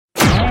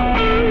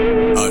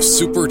a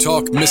Super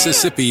Talk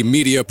Mississippi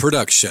media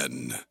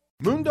production.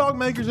 Moondog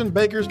Makers and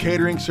Bakers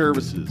Catering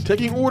Services,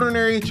 taking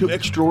ordinary to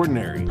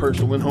extraordinary.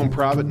 Personal and home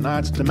private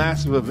nights to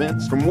massive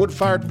events, from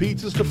wood-fired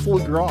pizzas to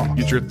foie gras.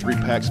 Get your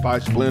 3-pack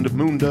spice blend of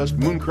moon dust,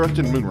 moon crust,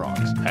 and moon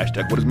rocks.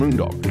 Hashtag what is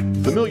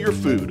Moondog? Familiar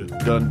food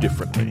done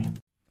differently.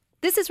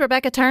 This is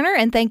Rebecca Turner,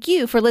 and thank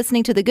you for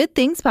listening to the Good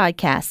Things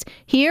Podcast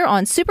here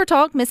on Super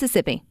Talk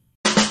Mississippi.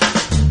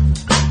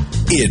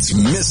 It's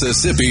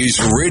Mississippi's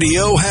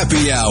Radio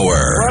Happy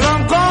Hour. Well,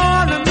 I'm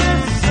going to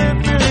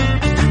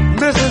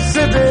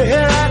Mississippi,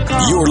 here I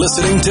come. You're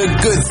listening to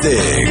Good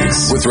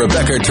Things with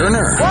Rebecca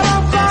Turner. Well,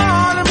 I'm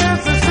going to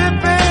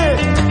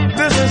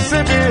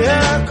Mississippi,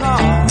 here I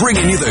come.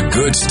 Bringing you the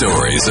good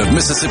stories of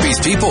Mississippi's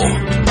people,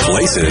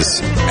 places,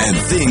 and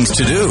things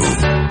to do.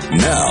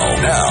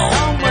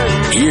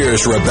 Now,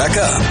 here's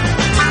Rebecca.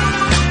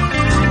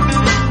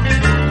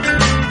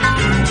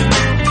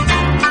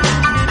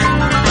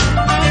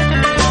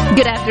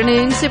 Good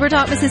afternoon, Super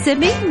Talk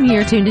Mississippi.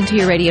 You're tuned into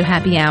your Radio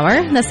Happy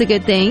Hour. That's the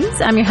Good Things.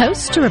 I'm your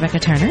host, Rebecca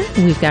Turner.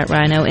 We've got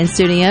Rhino in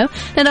studio.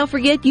 Now, don't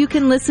forget, you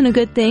can listen to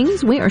Good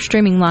Things. We are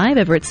streaming live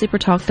over at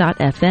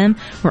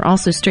supertalk.fm. We're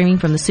also streaming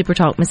from the Super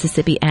Talk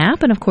Mississippi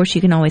app. And, of course,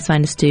 you can always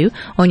find us, too,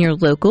 on your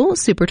local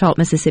Super Talk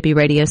Mississippi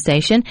radio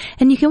station.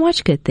 And you can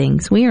watch Good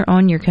Things. We are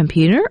on your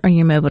computer or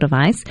your mobile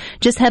device.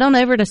 Just head on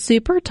over to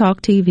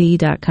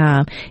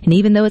supertalktv.com. And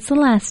even though it's the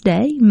last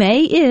day,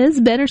 May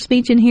is Better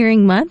Speech and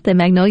Hearing Month. The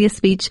Magnolia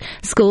Speech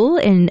School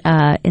in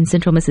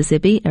Central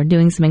Mississippi are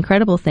doing some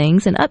incredible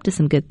things and up to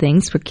some good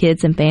things for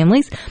kids and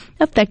families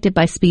affected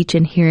by speech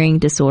and hearing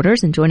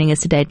disorders. And joining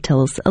us today to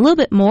tell us a little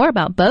bit more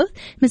about both,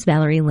 Ms.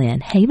 Valerie Linn.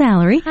 Hey,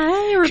 Valerie.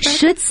 Hi, Rebecca.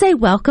 Should say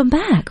welcome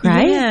back,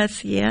 right?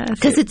 Yes.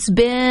 Because it's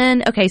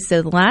been, okay,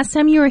 so the last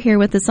time you were here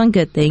with us on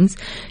Good Things,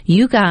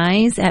 you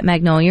guys at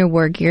Magnolia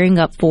were gearing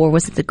up for,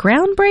 was it the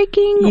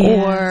groundbreaking?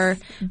 Yes. Or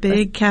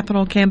big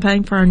capital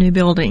campaign for our new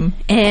building.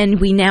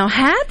 And we now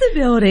have the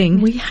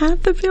building. We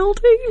have the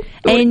building.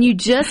 And you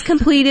just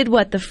completed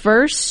what, the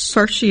first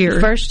year?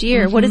 First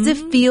year. Mm-hmm. What does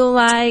it feel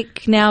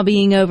like now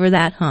being over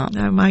that hump?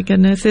 Oh my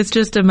goodness, it's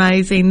just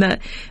amazing.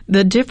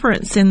 The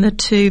difference in the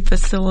two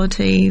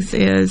facilities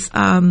is,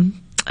 you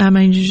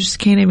just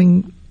can't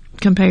even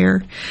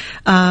compare.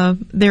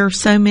 There are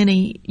so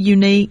many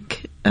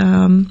unique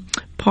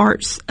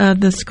parts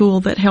of the school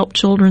that help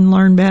children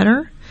learn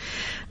better.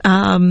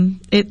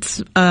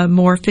 It's a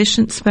more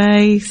efficient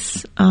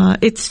space.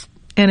 It's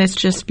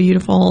just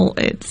beautiful.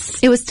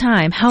 It was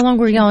time. How long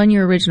were y'all in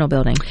your original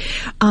building?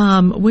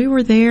 We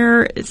were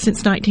there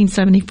since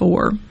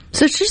 1974.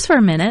 So it's just for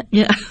a minute.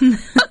 Yeah.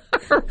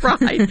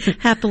 Right.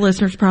 Half the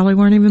listeners probably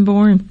weren't even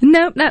born.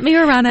 Nope, not me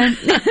or Rhino. Right.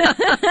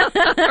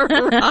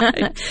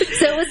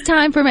 So it was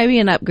time for maybe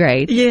an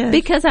upgrade. Yes.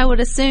 Because I would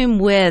assume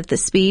with the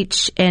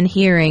speech and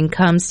hearing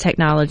comes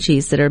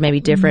technologies that are maybe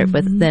different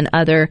than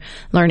other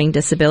learning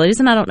disabilities.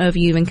 And I don't know if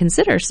you even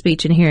consider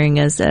speech and hearing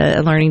as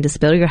a learning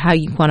disability or how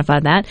you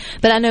quantify that.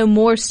 But I know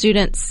more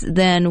students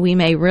than we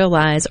may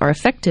realize are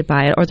affected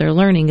by it or their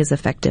learning is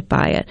affected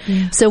by it.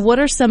 Yes. So what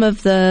are some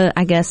of the,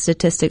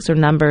 statistics or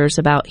numbers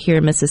about here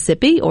in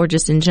Mississippi or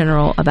just in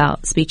general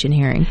about speech and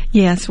hearing?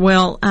 Yes,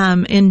 well,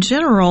 in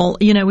general,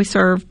 we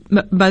serve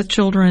both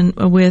children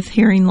with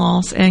hearing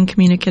loss and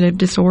communicative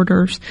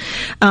disorders.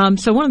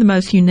 So one of the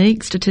most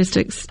unique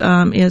statistics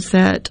is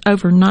that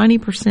over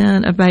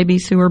 90% of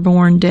babies who are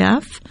born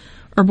deaf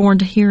are born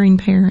to hearing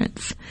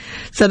parents.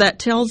 So that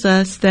tells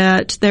us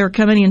that they're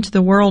coming into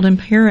the world and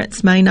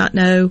parents may not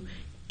know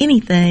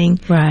anything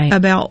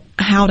about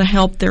how to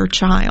help their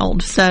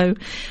child. So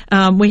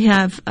we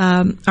have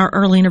our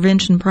early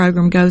intervention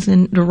program goes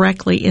in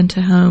directly into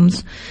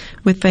homes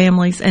with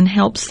families and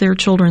helps their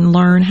children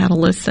learn how to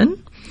listen.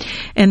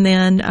 And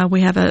then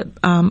we have a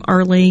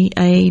early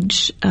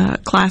age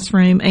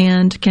classroom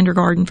and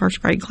kindergarten,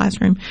 first grade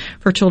classroom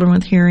for children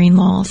with hearing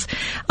loss.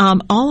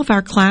 All of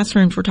our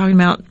classrooms, we're talking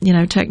about,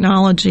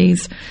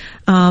 technologies.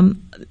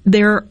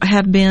 There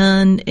have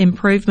been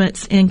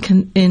improvements in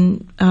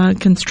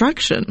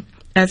construction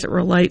as it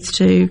relates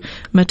to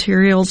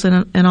materials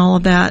and all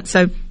of that.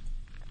 So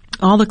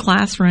all the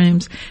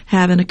classrooms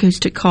have an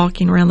acoustic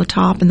caulking around the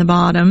top and the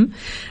bottom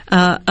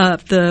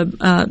of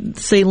the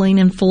ceiling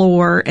and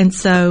floor. And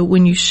so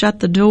when you shut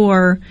the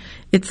door,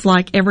 it's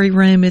like every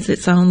room is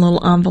its own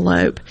little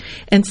envelope.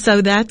 And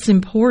so that's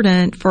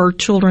important for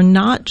children,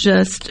 not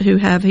just who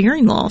have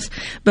hearing loss,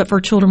 but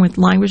for children with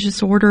language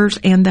disorders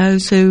and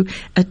those who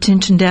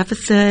attention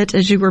deficit,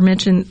 as you were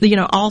mentioning,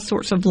 all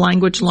sorts of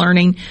language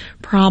learning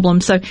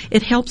problems. So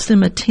it helps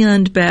them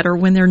attend better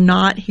when they're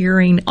not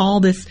hearing all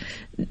this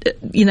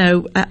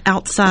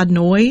outside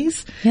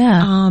noise.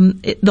 Yeah.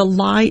 The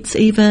lights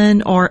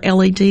even are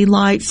LED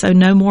lights, so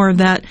no more of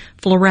that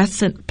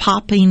fluorescent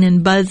popping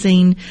and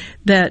buzzing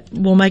that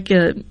will make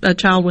a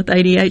child with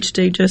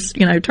ADHD just,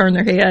 turn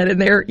their head and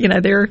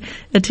their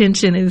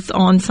attention is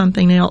on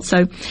something else.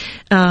 So,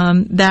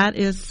 that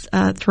is,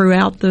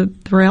 throughout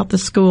the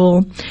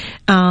school.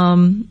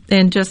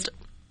 And just,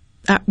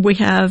 we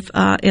have,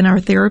 in our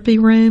therapy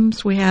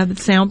rooms, we have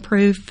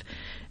soundproof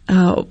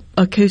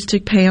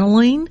acoustic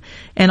paneling,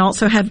 and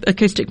also have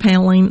acoustic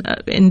paneling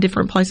in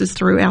different places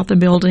throughout the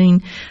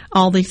building.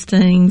 All these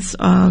things,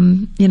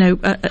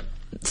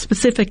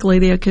 specifically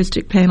the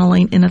acoustic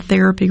paneling in a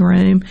therapy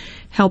room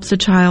helps a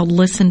child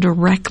listen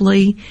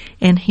directly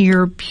and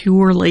hear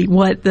purely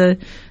what the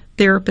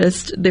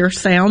therapist, their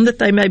sound that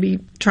they may be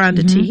trying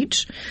to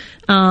teach.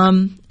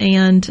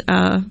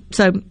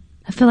 So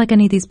I feel like I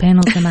need these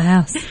panels in my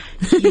house.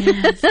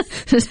 Yeah.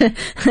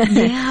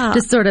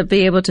 Just sort of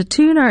be able to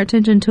tune our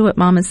attention to what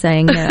Mom is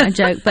saying. No, I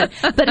joke. But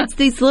it's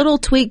these little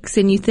tweaks,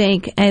 and you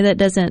think, hey, that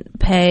doesn't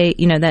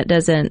that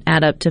doesn't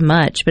add up to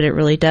much, but it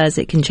really does.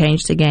 It can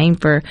change the game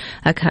for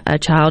a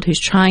child who's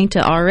trying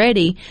to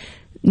already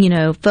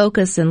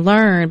focus and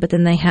learn, but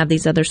then they have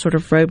these other sort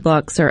of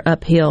roadblocks or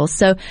uphill.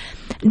 So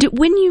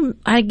when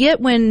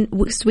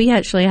we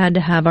actually had to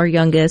have our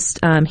youngest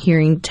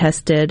hearing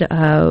tested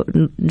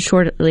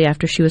shortly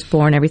after she was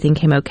born, everything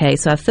came okay.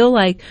 So I feel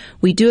like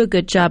we do a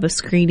good job of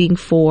screening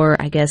for,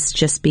 I guess,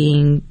 just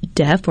being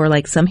deaf or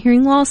like some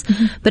hearing loss.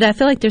 But I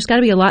feel like there's got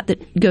to be a lot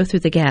that go through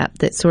the gap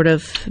that sort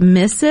of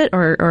miss it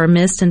or are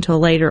missed until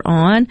later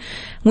on.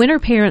 When are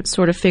parents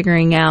sort of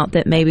figuring out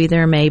that maybe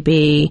there may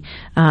be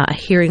a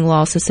hearing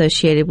loss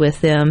associated with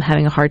them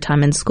having a hard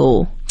time in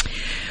school,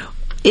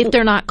 if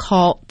they're not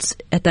caught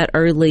at that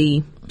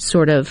early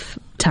sort of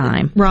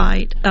time?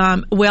 Right.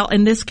 Well,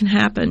 and this can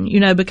happen,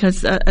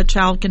 because a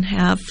child can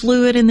have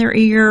fluid in their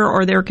ear,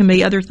 or there can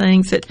be other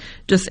things that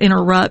just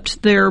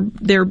interrupt their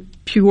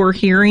pure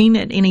hearing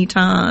at any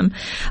time.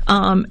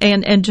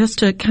 And just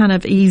to kind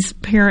of ease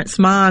parents'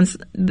 minds,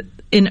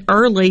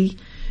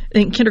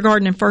 in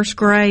kindergarten and first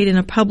grade in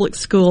a public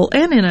school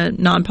and in a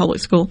non-public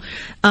school,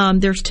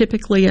 there's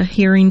typically a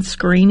hearing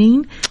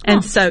screening.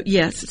 And so,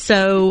 yes.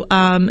 So,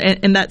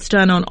 and that's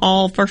done on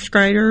all first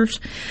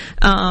graders.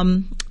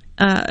 And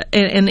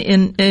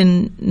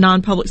in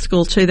non-public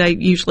schools too, they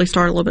usually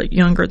start a little bit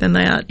younger than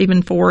that,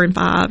 even 4 and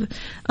 5.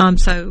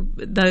 So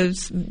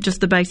those,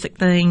 just the basic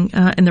thing,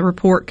 and the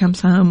report comes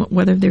home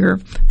whether they're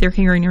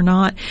hearing or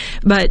not.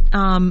 But,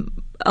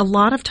 a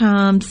lot of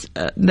times,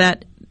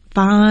 that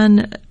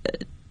fine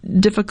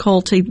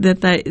difficulty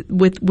that they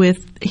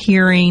with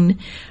hearing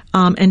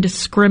and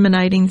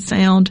discriminating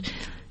sound,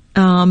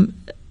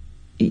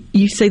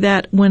 you see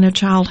that when a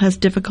child has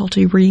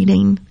difficulty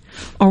reading,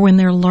 or when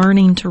they're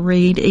learning to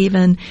read.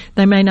 Even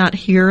they may not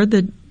hear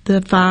the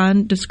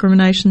fine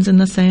discriminations in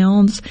the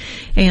sounds,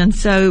 and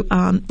so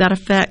that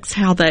affects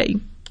how they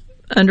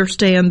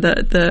understand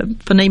the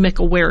phonemic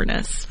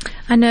awareness.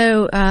 I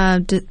know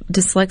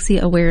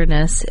dyslexia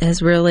awareness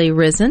has really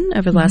risen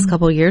over the last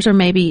couple of years, or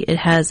maybe it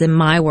has in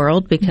my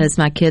world because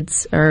my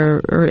kids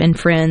and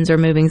friends are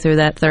moving through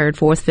that 3rd,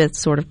 4th, 5th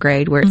sort of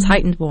grade where it's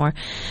heightened more.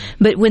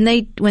 But when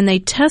they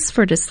test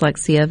for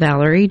dyslexia,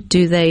 Valerie,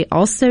 do they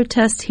also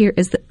test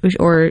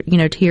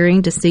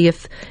hearing to see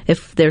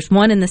if there's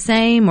one in the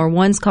same, or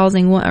one's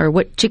causing one, or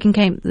what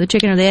the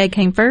chicken or the egg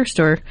came first?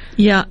 Or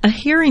a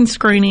hearing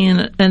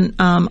screening and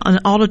an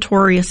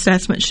auditory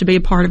assessment should be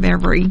a part of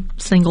every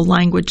single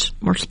language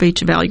or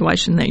speech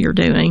evaluation that you're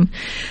doing,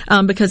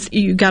 because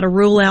you got to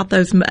rule out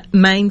those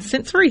main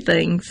sensory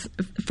things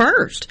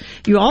first.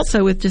 You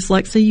also, with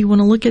dyslexia, you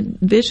want to look at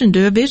vision,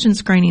 do a vision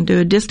screening, do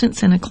a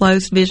distance and a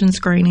close vision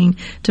screening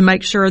to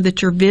make sure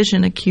that your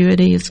vision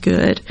acuity is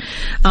good.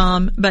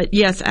 But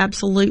yes,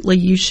 absolutely,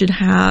 you should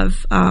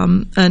have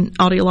an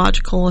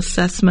audiological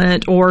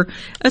assessment or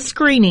a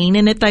screening,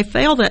 and if they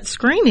fail that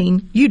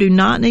screening, you do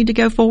not need to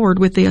go forward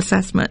with the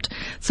assessment.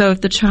 So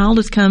if the child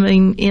is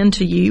coming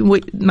into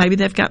you, maybe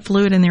they've got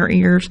fluid in their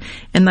ears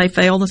and they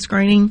fail the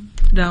screening,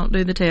 don't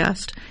do the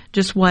test.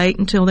 Just wait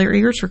until their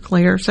ears are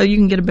clear so you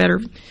can get a better...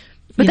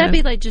 Would that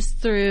be like just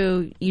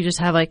through, you just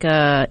have like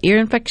a ear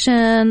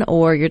infection,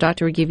 or your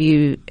doctor would give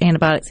you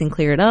antibiotics and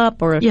clear it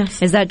up? Or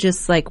yes. Is that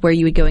just like where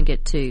you would go and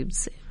get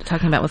tubes?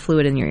 Talking about with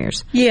fluid in your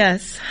ears.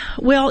 Yes.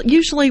 Well,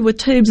 usually with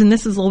tubes, and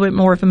this is a little bit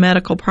more of a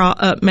medical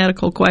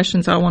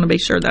question, so I want to be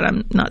sure that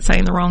I'm not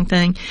saying the wrong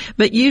thing.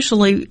 But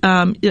usually,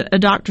 a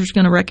doctor's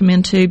going to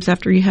recommend tubes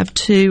after you have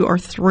 2 or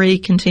 3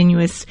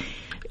 continuous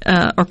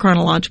or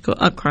chronological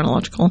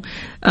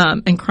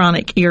and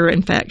chronic ear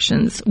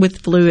infections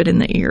with fluid in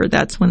the ear.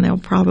 That's when they'll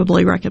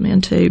probably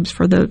recommend tubes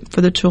for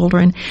the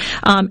children.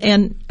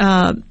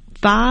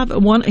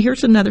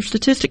 Here's another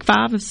statistic: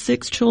 5 of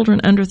 6 children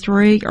under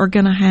 3 are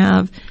going to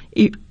have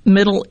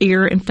middle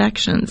ear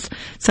infections.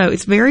 So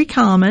it's very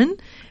common,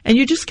 and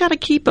you just got to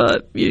keep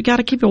a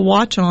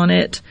watch on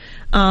it.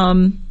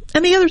 And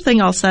the other thing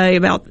I'll say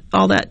about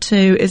all that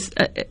too is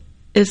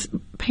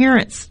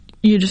parents,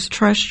 you just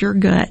trust your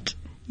gut.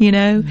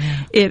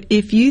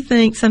 If you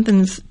think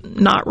something's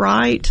not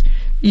right,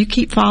 you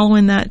keep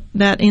following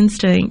that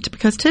instinct,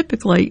 because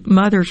typically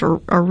mothers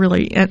are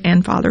really,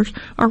 and fathers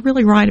are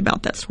really right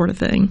about that sort of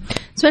thing.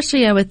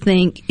 Especially, I would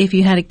think, if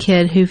you had a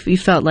kid who you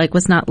felt like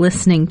was not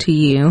listening to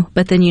you,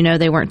 but then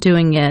they weren't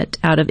doing it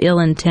out of ill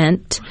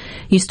intent,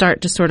 you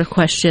start to sort of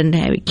question,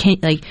 hey,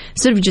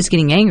 instead of just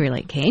getting angry,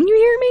 like, can you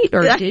hear me?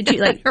 Or did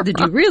you did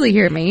you really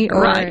hear me?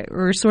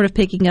 Or sort of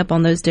picking up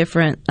on those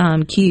different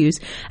cues.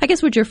 I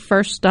guess, would your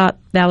first stop,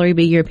 Valerie,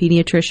 be your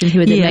pediatrician who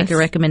would then make a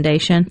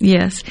recommendation?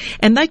 Yes.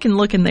 And they can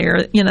look in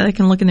there, they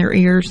can look in their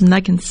ears and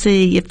they can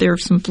see if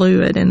there's some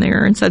fluid in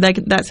there. And so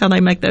that's how they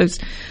make those,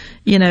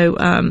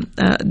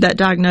 that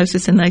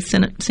diagnosis, and they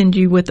send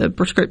you with a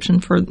prescription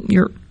for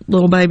your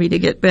little baby to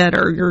get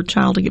better, your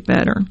child to get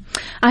better.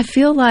 I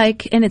feel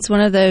like, and it's one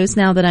of those,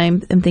 now that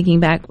I'm thinking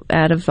back,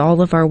 out of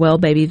all of our well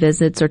baby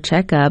visits or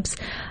checkups,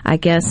 I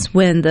guess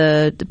when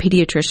the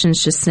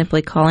pediatrician's just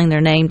simply calling their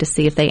name to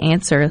see if they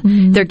answer,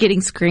 they're getting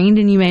screened,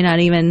 and you may not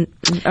even,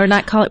 or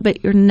not call it,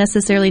 but you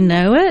necessarily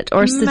know it,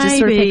 or just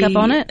sort of pick up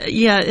on it.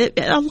 Yeah,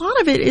 a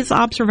lot of it is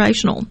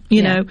observational,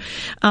 you know.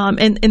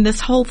 And this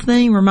whole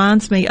thing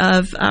reminds me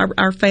of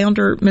our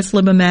founder, Miss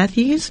Libba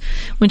Matthews,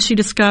 when she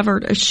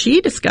discovered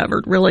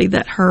really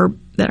that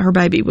her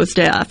baby was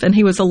deaf, and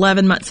he was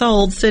 11 months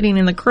old, sitting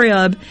in the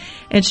crib,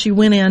 and she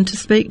went in to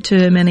speak to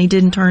him, and he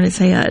didn't turn his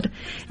head,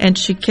 and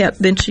she got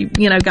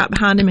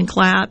behind him and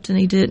clapped, and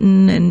he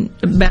didn't, and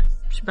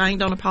she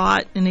banged on a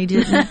pot, and he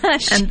didn't,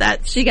 and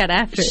that she got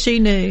after it. She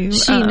knew,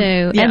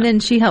 yeah. And then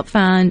she helped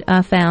found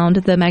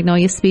the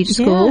Magnolia Speech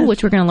School,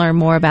 which we're going to learn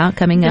more about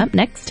coming up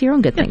next here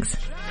on Good Things.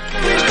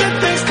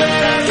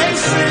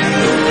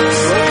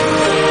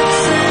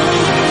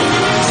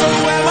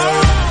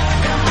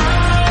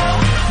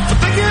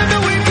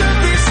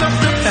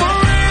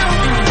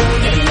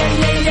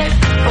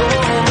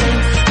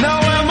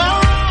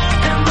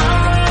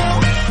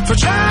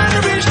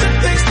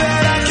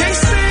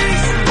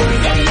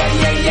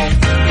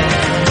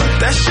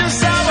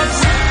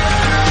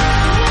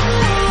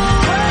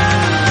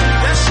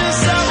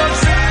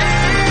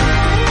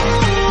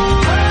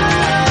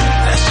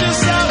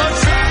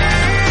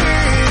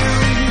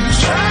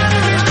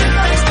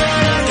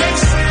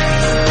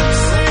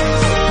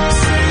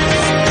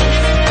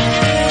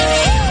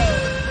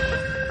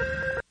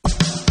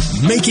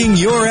 Making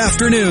your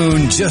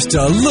afternoon just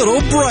a little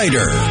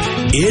brighter.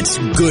 It's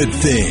Good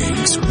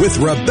Things with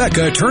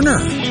Rebecca Turner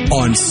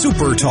on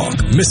Super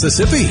Talk,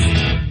 Mississippi.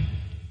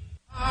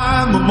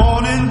 I'm the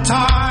morning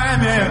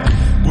time,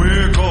 yeah.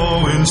 We're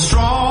going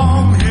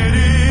strong,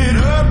 heading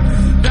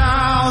up,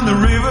 down the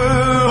river.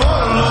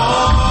 Oh,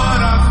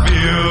 Lord, I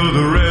feel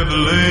the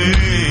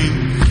reveling.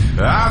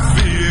 I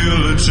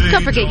feel the change.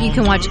 Don't forget, you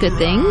can watch Good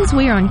Things.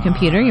 We are on your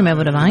computer, your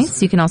mobile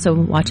device. You can also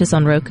watch us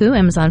on Roku,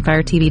 Amazon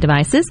Fire TV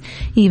devices,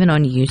 even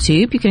on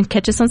YouTube. You can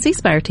catch us on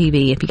C-Spire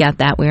TV. If you got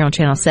that, we're on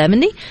Channel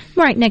 70,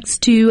 right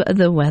next to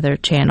the Weather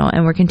Channel.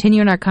 And we're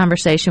continuing our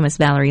conversation with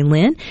Valerie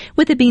Linn,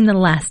 with it being the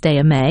last day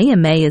of May,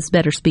 and May is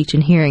Better Speech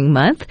and Hearing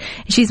Month.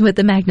 She's with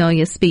the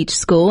Magnolia Speech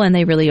School, and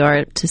they really are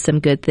up to some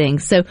good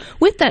things. So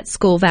with that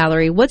school,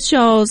 Valerie, what's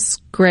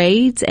y'all's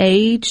grades,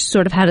 age,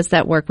 sort of how does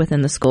that work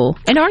within the school?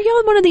 And are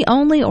y'all one of the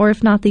only, or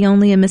if not the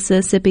only, in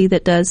Mississippi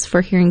that does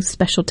for hearing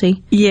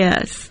specialty?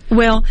 Yes.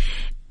 Well,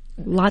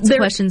 lots of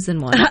questions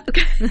in one.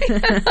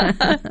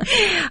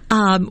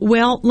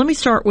 Well, let me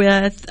start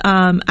with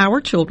our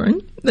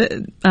children,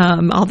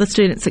 all the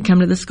students that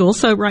come to the school.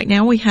 So right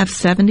now we have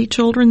 70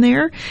 children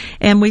there,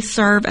 and we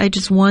serve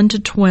ages 1 to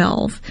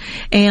 12.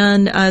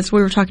 And as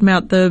we were talking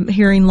about the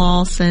hearing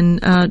loss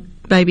and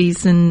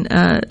babies and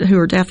who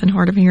are deaf and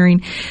hard of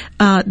hearing,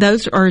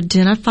 those are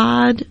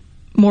identified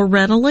more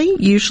readily,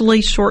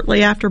 usually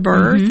shortly after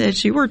birth,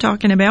 as you were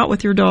talking about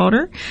with your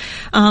daughter.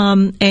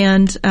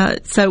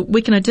 So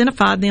we can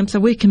identify them so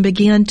we can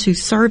begin to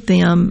serve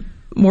them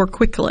more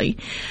quickly.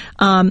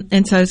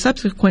 And so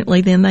subsequently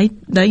then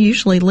they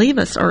usually leave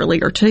us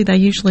earlier too. They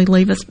usually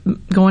leave us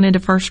going into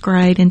first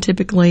grade, and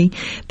typically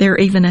they're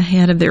even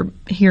ahead of their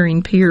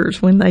hearing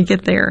peers when they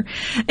get there.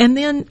 And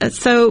then,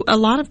 so a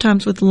lot of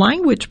times with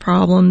language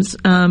problems,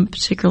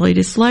 particularly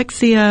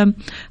dyslexia,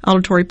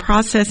 auditory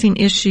processing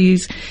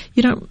issues,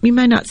 you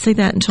may not see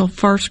that until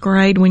first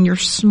grade, when your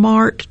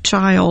smart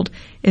child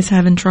is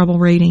having trouble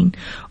reading,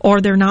 or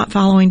they're not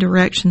following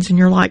directions, and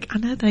you're like, I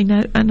know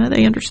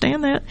they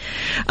understand that.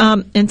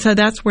 And so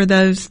that's where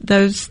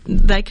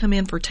they come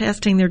in for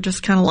testing. They're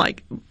just kind of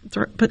like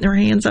putting their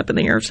hands up in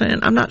the air saying,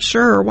 I'm not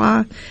sure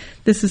why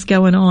this is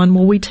going on.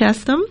 Well, we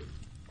test them,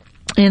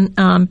 and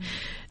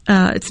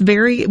it's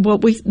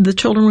the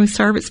children we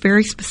serve, it's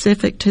very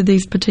specific to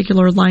these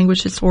particular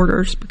language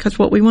disorders, because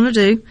what we want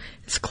to do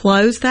is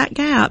close that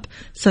gap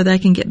so they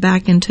can get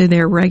back into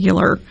their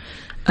regular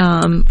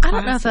I don't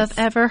know if I've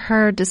ever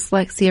heard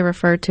dyslexia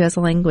referred to as a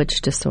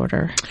language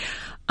disorder.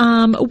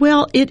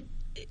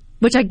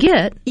 Which I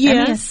get.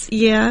 Yes,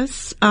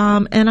 yes.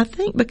 And I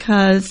think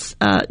because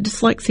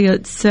dyslexia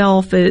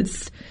itself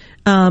is,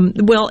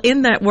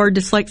 in that word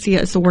dyslexia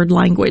is the word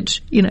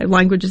language.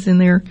 Language is in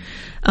there.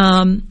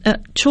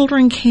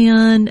 Children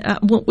can,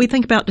 when we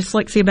think about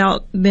dyslexia,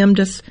 about them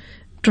just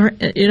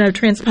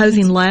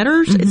transposing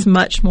letters. Mm-hmm. It's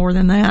much more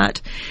than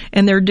that.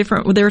 And they're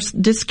different. There's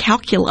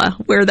dyscalculia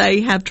where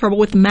they have trouble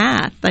with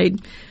math. They,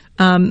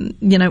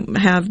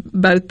 have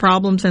both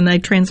problems and they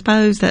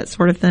transpose, that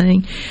sort of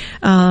thing.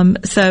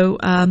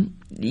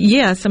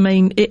 Yes, I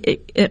mean,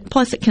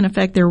 plus it can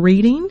affect their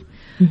reading.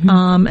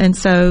 Mm-hmm. And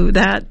so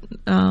that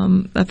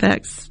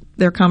affects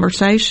their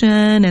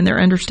conversation and their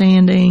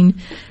understanding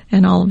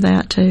and all of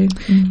that too.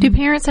 Mm-hmm. Do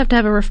parents have to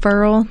have a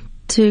referral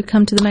to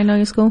come to the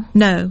Magnolia School?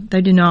 No,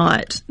 they do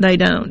not. They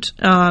don't.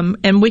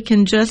 And we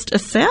can just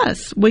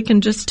assess. We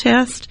can just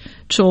test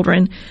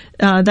children.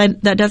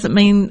 That doesn't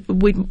mean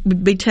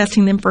we'd be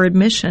testing them for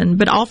admission,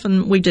 but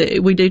often we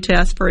do. We do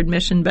test for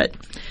admission, but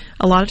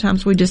a lot of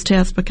times we just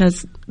test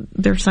because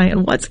they're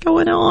saying, what's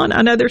going on?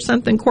 I know there's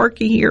something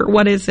quirky here.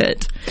 What is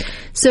it?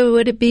 So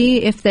would it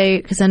be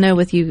because I know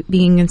with you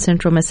being in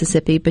central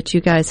Mississippi, but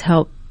you guys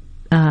help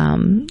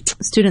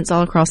students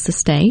all across the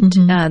state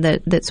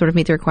that sort of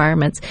meet the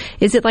requirements.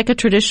 Is it like a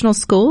traditional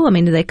school? I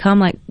mean, do they come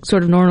like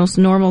sort of normal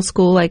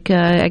school like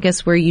I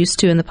guess we're used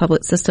to in the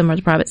public system or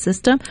the private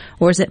system?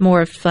 Or is it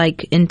more of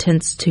like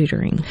intense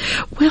tutoring?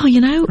 Well,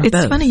 it's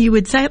both. Funny you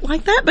would say it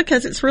like that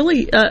because it's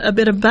really a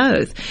bit of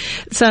both.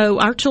 So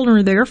our children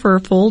are there for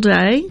a full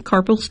day.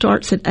 Carpool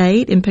starts at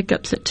 8 and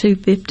pickups at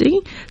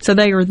 2:50. So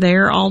they are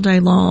there all day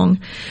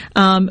long.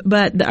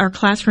 But our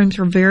classrooms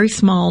are very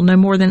small, no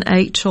more than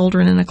 8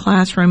 children in a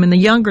classroom. And the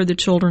younger the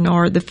children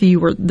are, the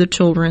fewer the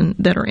children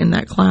that are in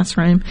that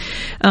classroom.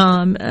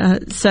 And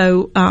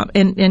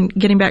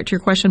getting back to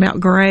your question about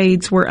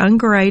grades, we're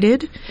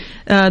ungraded.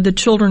 The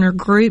children are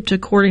grouped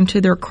according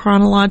to their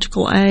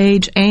chronological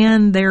age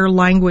and their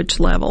language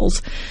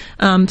levels.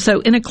 So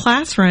in a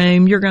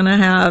classroom, you're going to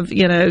have,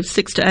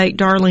 6 to 8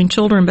 darling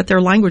children, but their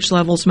language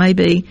levels may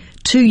be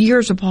 2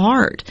 years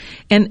apart.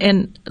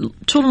 And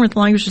children with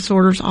language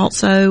disorders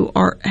also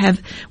have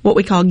what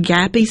we call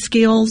gappy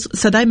skills.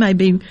 So they may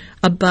be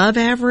above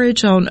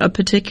average on a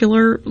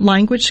particular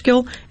language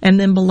skill and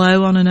then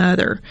below on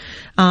another.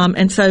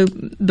 And so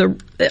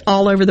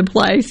all over the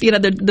place,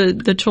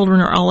 the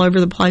children are all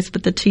over the place,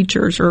 but the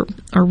teachers are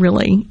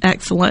really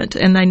excellent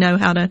and they know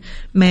how to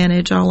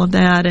manage all of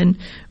that and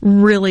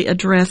really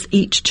address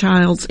each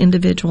child's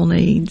individual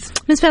needs.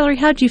 Ms. Valerie,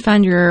 how did you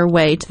find your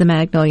way to the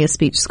Magnolia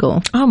Speech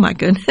School? Oh my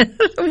goodness.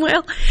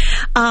 Well,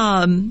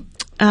 I'm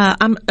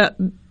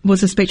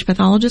was a speech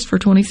pathologist for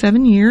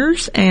 27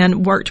 years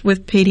and worked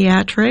with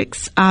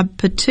pediatrics. I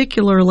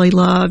particularly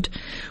loved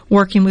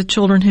working with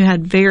children who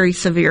had very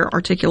severe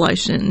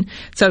articulation.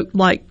 So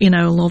like, a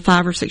little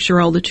 5 or 6 year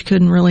old that you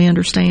couldn't really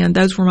understand.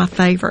 Those were my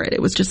favorite.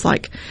 It was just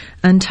like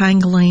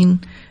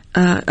untangling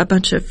a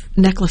bunch of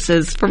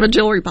necklaces from a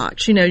jewelry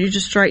box. You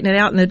just straighten it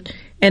out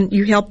and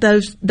you help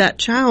that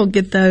child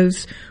get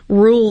those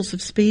rules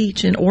of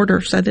speech in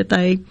order so that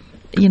they,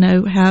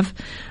 have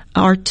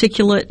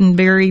articulate and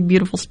very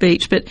beautiful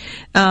speech, but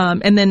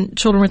and then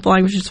children with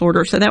language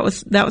disorder. So that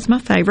was my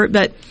favorite.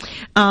 But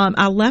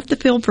I left the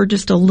field for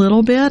just a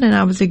little bit, and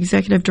I was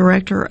executive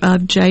director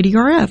of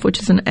JDRF, which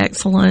is an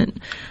excellent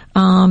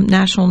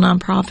national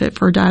nonprofit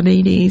for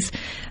diabetes.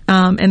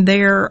 And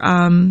there,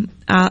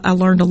 I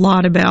learned a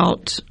lot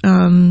about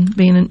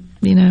being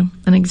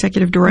an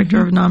executive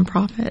director of a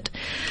nonprofit.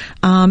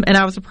 And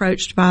I was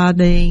approached by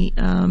the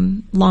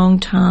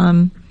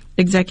longtime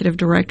executive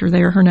director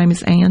there. Her name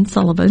is Ann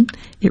Sullivan.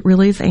 It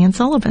really is Ann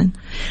Sullivan.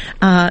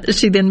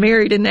 She then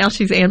married and now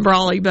she's Ann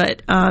Brawley,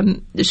 but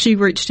she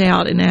reached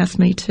out and asked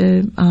me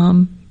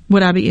to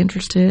would I be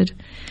interested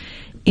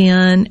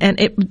in, and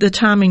the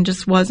timing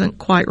just wasn't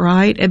quite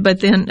right.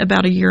 But then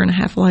about a year and a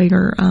half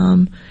later,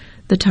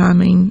 the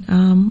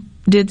timing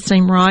did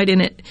seem right,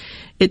 and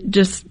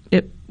it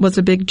was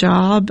a big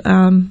job,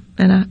 and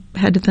I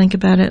had to think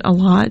about it a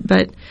lot,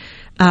 but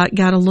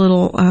got a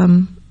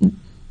little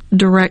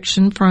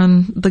direction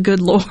from the good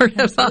Lord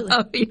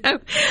above.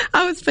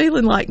 I was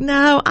feeling like,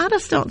 no, I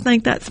just don't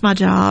think that's my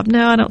job.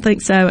 No, I don't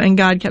think so. And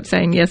God kept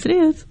saying, yes, it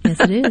is. Yes,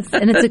 it is.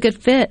 And it's a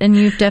good fit. And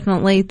you've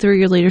definitely, through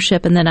your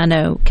leadership, and then I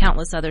know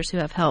countless others who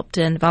have helped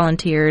and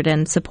volunteered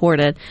and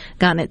supported,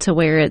 gotten it to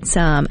where it's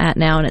at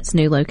now in its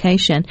new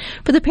location.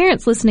 For the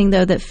parents listening,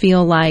 though, that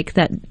feel like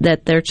that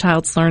their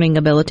child's learning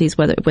abilities,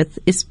 whether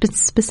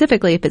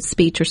specifically if it's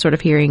speech or sort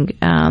of hearing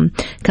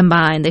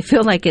combined, they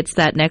feel like it's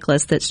that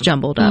necklace that's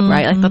jumbled up,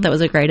 right? I thought that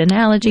was a great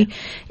analogy.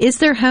 Is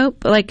there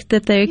hope, like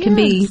that they can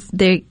be,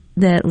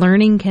 that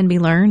learning can be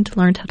learned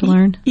how to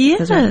learn?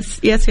 Yes.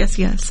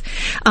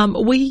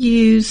 We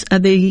use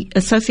the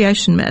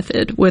association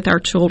method with our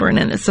children,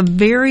 and it's a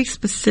very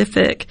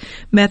specific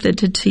method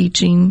to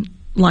teaching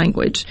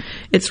language.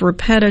 It's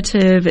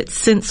repetitive, it's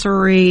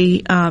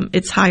sensory,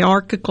 it's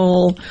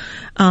hierarchical,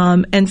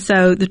 and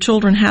so the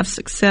children have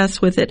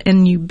success with it,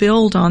 and you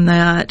build on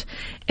that.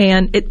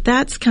 And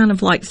that's kind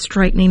of like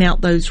straightening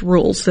out those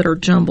rules that are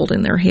jumbled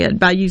in their head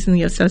by using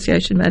the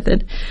association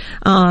method.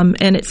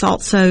 And it's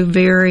also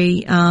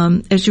very,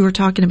 as you were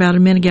talking about a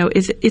minute ago,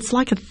 it's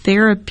like a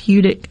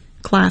therapeutic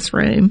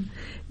classroom.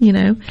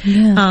 Yeah.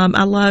 Yeah.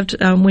 I loved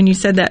when you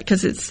said that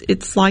because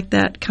it's like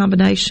that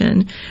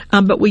combination.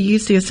 But we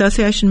use the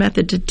association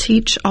method to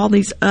teach all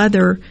these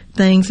other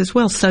things as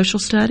well: social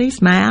studies,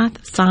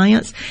 math,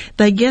 science.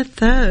 They get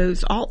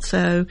those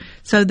also,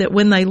 so that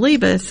when they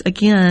leave us,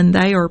 again,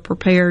 they are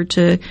prepared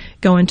to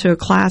go into a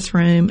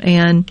classroom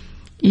and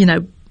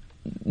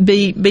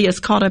be as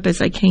caught up as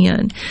they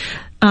can.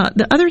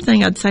 The other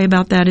thing I'd say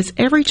about that is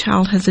every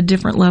child has a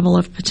different level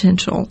of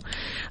potential.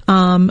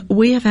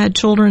 We have had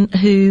children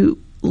who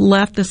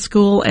left the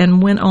school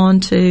and went on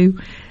to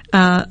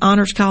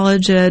honors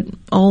college at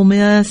Ole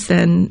Miss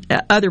and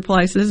other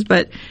places,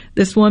 but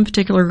this one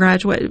particular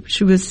graduate,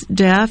 she was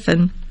deaf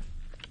and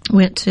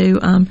she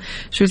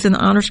was in the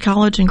honors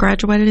college and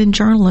graduated in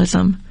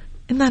journalism.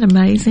 Isn't that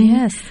amazing?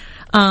 Yes.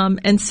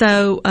 And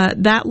so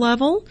that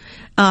level,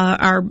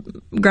 our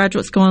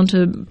graduates go on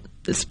to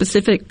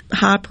specific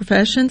high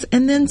professions,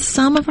 and then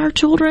some of our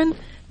children,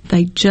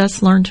 they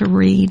just learn to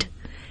read.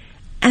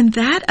 And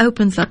that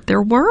opens up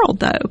their world,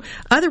 though.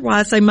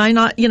 Otherwise, they may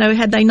not,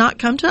 had they not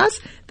come to us,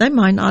 they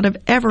might not have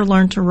ever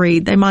learned to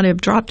read. They might have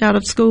dropped out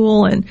of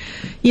school and,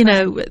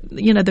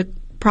 the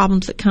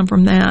problems that come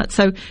from that.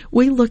 So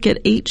we look at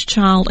each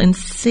child and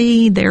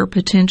see their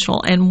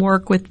potential and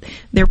work with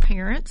their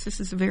parents. This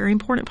is a very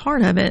important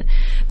part of it,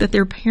 that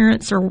their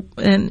parents are,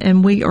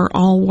 and we are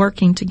all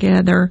working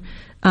together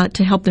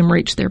to help them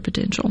reach their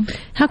potential.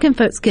 How can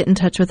folks get in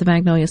touch with the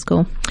Magnolia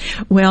School?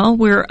 Well,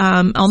 we're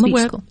on the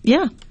web. School.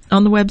 Yeah.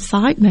 On the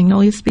website,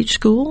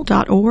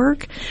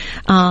 magnoliaspeechschool.org.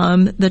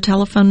 The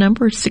telephone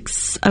number is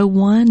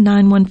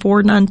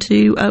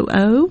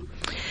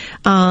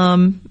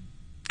 601-914-9200.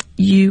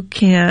 You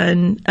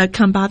can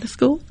come by the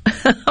school.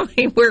 I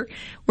mean,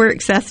 we're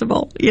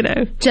accessible,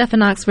 Jeff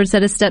in Oxford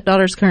said his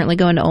stepdaughter is currently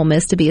going to Ole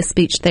Miss to be a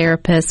speech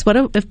therapist.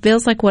 It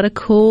feels like what a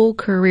cool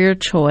career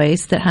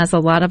choice that has a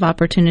lot of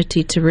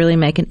opportunity to really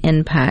make an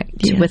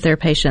impact with their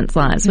patients'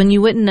 lives. When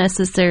you wouldn't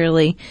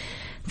necessarily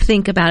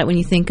think about it when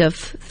you think of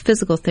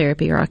physical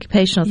therapy or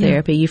occupational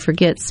therapy, you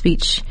forget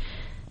speech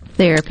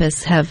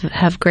therapists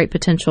have great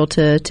potential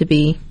to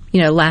be,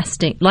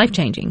 lasting,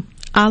 life-changing.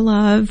 I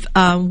love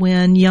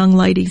when young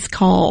ladies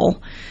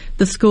call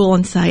the school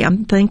and say,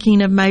 I'm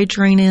thinking of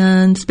majoring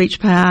in speech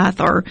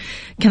path, or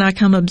can I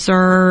come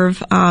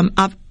observe?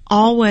 I've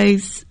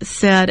always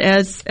said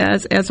as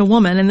a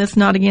woman, and this is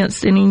not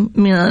against any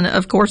men,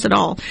 of course, at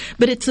all,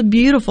 but it's a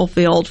beautiful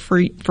field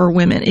for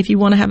women if you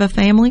want to have a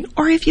family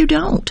or if you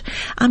don't.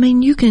 I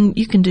mean, you can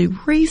do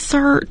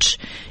research.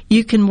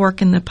 You can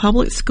work in the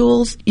public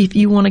schools. If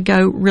you want to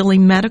go really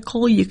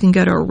medical, you can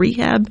go to a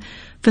rehab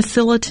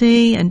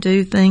facility and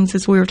do things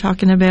as we were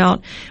talking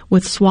about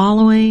with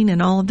swallowing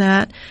and all of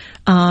that,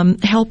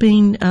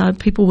 helping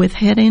people with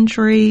head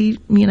injury,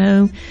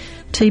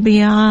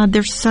 TBI.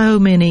 There's so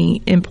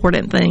many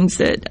important things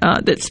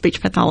that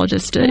speech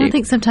pathologists do. And I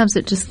think sometimes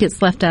it just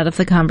gets left out of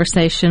the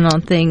conversation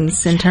on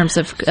things in terms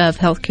of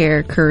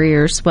healthcare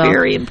careers. Well,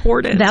 very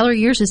important. Valerie,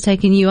 yours has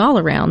taken you all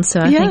around, so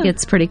I think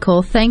it's pretty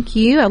cool. Thank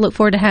you. I look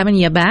forward to having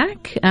you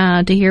back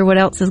to hear what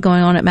else is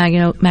going on at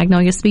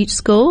Magnolia Speech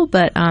School.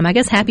 But I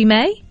guess happy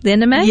May, the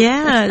end of May.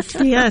 Yes,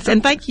 yes.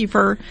 And thank you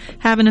for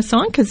having us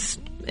on, because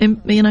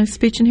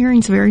speech and hearing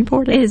is very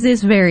important. It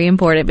is very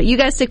important. But you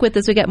guys stick with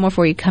us. We got more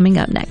for you coming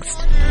up next.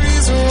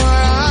 Reason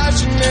why I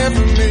should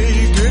never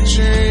make a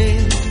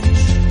change.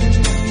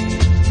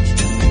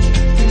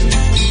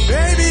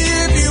 Baby,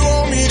 if you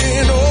want me,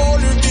 then all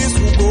of this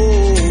will go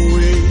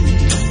away.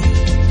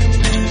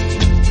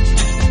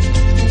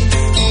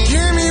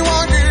 Give me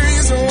one good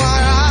reason why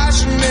I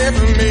should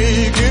never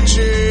make a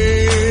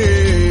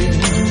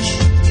change.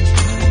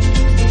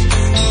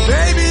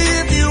 Baby,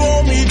 if you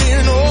want me,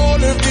 then all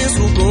of this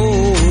will go away.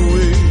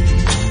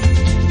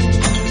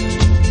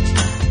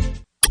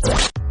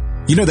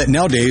 You know that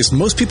nowadays,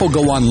 most people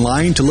go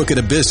online to look at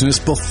a business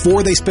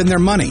before they spend their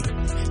money.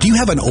 Do you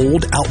have an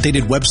old,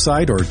 outdated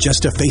website or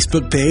just a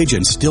Facebook page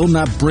and still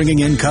not bringing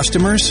in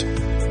customers?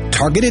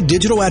 Targeted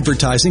digital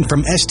advertising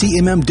from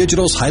STMM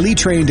Digital's highly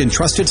trained and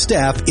trusted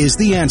staff is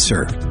the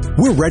answer.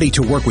 We're ready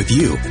to work with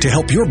you to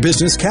help your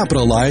business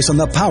capitalize on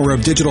the power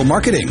of digital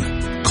marketing.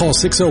 Call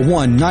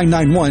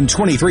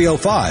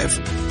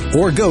 601-991-2305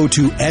 or go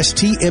to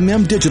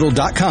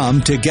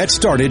stmmdigital.com to get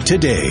started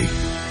today.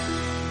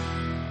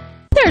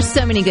 There's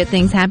so many good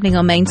things happening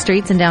on main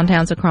streets and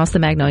downtowns across the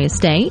Magnolia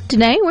State.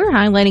 Today, we're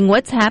highlighting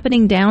what's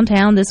happening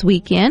downtown this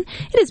weekend.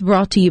 It is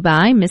brought to you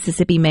by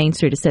Mississippi Main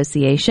Street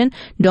Association.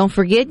 Don't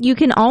forget, you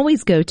can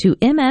always go to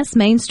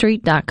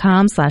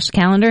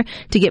msmainstreet.com/calendar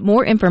to get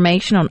more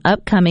information on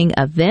upcoming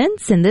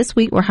events. And this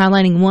week, we're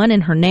highlighting one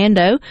in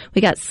Hernando.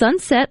 We got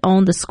Sunset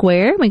on the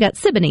Square. We got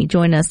Sibonie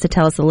joining us to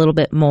tell us a little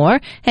bit more.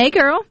 Hey,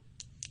 girl.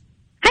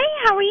 Hey,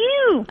 how are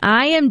you?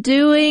 I am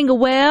doing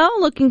well.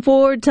 Looking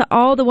forward to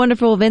all the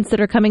wonderful events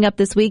that are coming up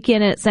this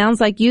weekend. And it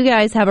sounds like you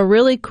guys have a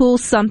really cool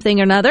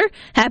something or another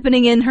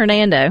happening in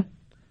Hernando.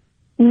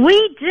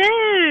 We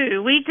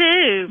do.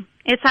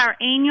 It's our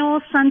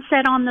annual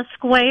Sunset on the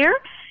Square.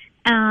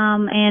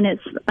 and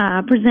it's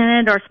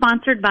presented or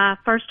sponsored by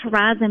First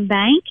Horizon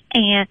Bank,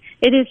 and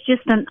it is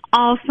just an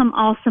awesome,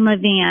 awesome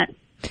event.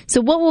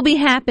 So what will be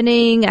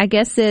happening, I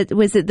guess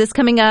was it this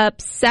coming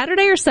up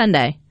Saturday or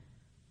Sunday?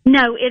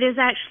 No, it is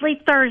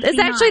actually Thursday. It's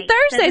actually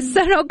Thursday,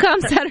 so don't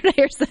come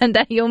Saturday or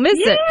Sunday. You'll miss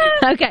it.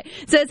 Okay,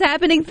 so it's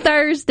happening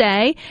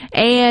Thursday.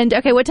 And,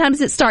 okay, what time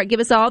does it start? Give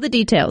us all the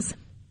details.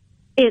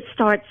 It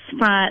starts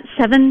from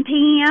 7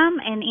 p.m.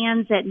 and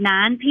ends at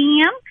 9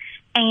 p.m.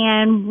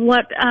 And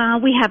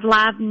we have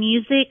live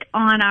music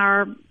on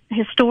our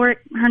historic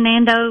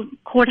Hernando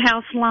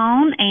courthouse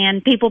lawn,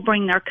 and people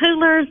bring their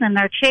coolers and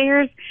their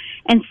chairs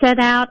and sit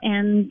out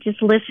and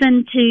just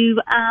listen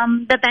to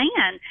the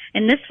band.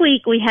 And this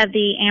week we have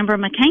the Amber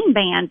McCain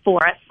band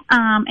for us,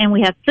 and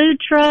we have food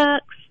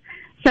trucks.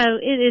 So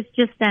it is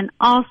just an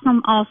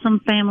awesome,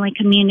 awesome family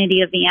community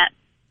event.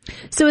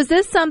 So is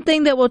this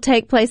something that will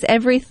take place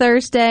every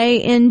Thursday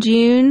in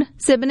June,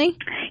 Sibonie?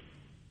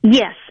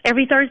 Yes,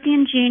 every Thursday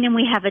in June, and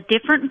we have a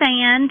different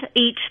band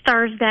each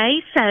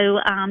Thursday,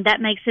 so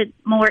that makes it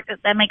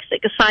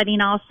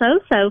exciting also.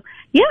 So,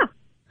 yeah.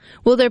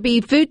 Will there be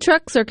food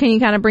trucks, or can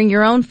you kind of bring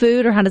your own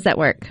food, or how does that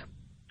work?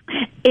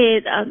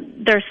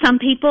 There's some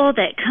people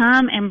that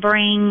come and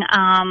bring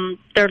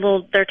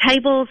their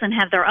tables and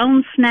have their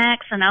own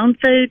snacks and own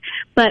food,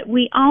 but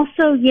we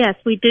also, yes,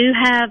 we do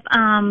have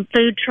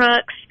food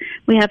trucks.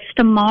 We have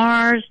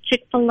Stamar's,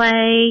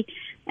 Chick-fil-A,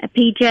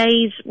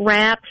 PJ's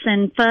Wraps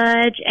and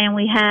Fudge, and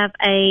we have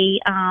a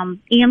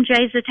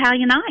EMJ's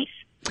Italian Ice.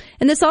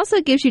 And this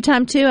also gives you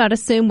time, too, I'd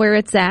assume, where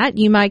it's at.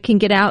 You can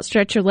get out,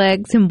 stretch your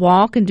legs, and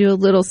walk and do a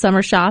little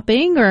summer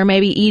shopping, or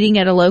maybe eating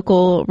at a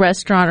local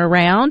restaurant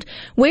around.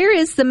 Where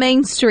is the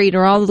main street,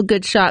 or all the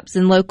good shops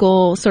and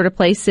local sort of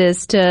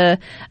places to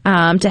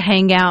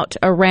hang out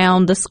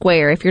around the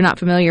square, if you're not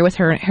familiar with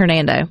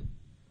Hernando?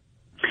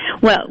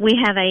 Well, we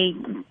have a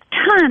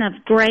ton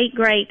of great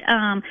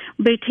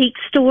boutique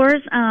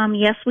stores.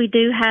 Yes, we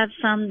do have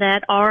some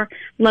that are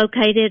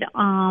located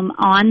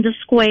on the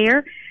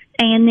square.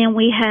 And then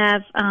we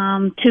have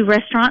 2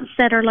 restaurants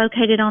that are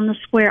located on the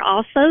square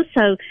also.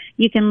 So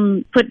you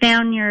can put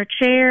down your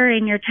chair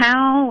and your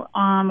towel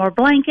or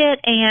blanket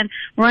and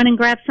run and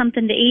grab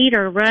something to eat,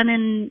 or run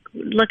and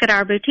look at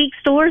our boutique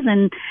stores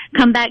and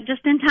come back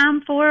just in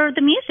time for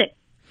the music.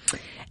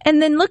 And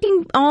then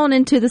looking on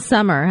into the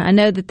summer, I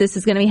know that this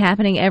is going to be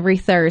happening every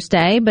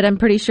Thursday, but I'm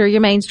pretty sure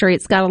your Main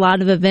Street's got a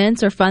lot of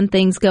events or fun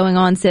things going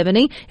on,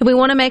 Sibonie. If we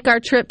want to make our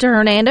trip to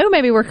Hernando,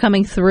 maybe we're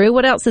coming through.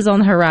 What else is on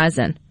the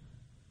horizon?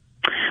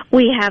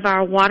 We have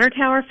our Water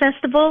Tower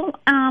Festival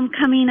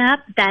coming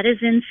up. That is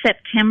in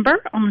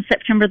September, on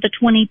September the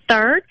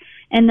 23rd.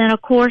 And then,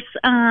 of course,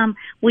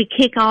 we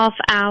kick off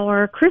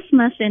our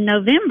Christmas in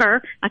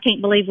November. I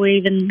can't believe we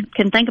even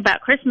can think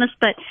about Christmas,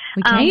 but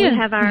we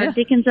have our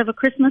Dickens of a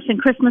Christmas and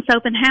Christmas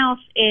Open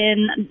House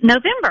in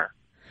November.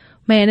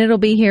 Man, it'll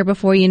be here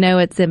before you know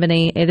it,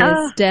 Sibonie. It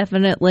is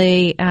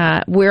definitely,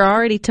 we're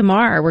already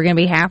tomorrow. We're going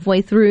to be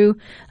halfway through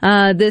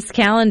this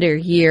calendar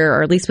year,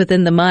 or at least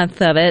within the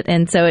month of it.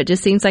 And so it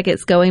just seems like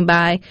it's going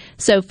by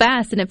so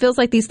fast. And it feels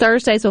like these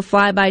Thursdays will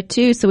fly by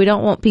too, so we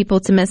don't want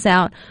people to miss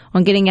out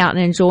on getting out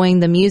and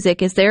enjoying the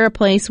music. Is there a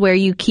place where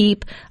you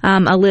keep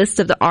a list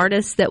of the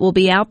artists that will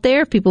be out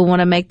there if people want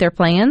to make their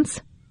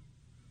plans?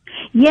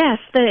 Yes,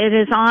 it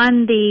is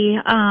on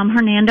the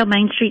Hernando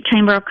Main Street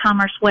Chamber of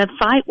Commerce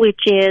website, which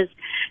is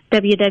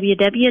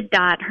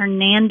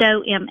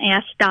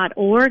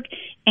www.hernandoms.org.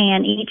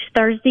 And each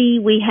Thursday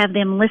we have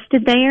them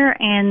listed there,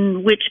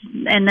 and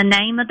the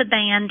name of the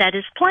band that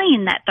is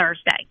playing that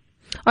Thursday.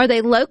 Are they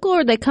local,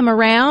 or they come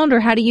around, or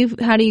how do you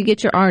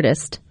get your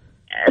artist?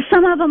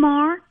 Some of them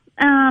are.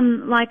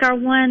 Like our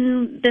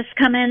one this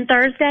coming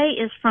Thursday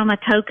is from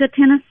Atoka,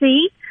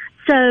 Tennessee.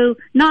 So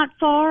not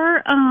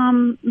far,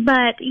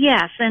 but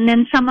yes, and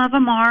then some of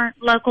them are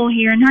local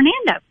here in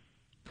Hernando.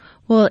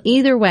 Well,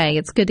 either way,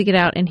 it's good to get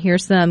out and hear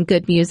some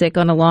good music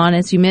on the lawn,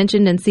 as you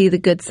mentioned, and see the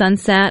good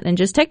sunset, and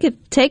just take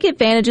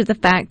advantage of the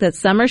fact that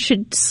summer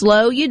should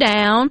slow you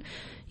down.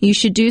 You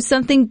should do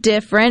something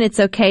different. It's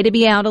okay to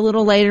be out a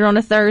little later on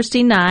a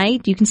Thursday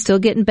night. You can still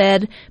get in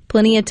bed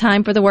plenty of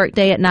time for the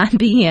workday at 9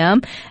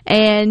 p.m.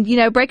 and,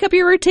 break up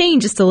your routine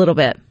just a little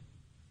bit.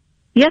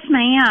 Yes,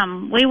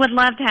 ma'am. We would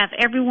love to have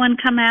everyone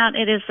come out.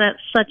 It is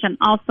such an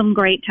awesome,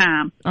 great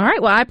time. All right.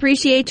 Well, I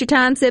appreciate your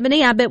time,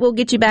 Sibonie. I bet we'll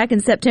get you back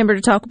in September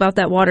to talk about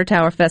that Water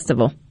Tower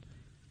Festival.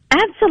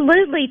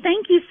 Absolutely.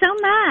 Thank you so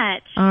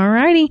much. All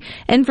righty.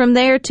 And from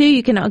there, too,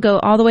 you can go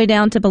all the way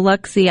down to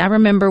Biloxi. I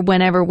remember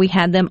whenever we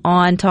had them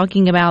on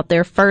talking about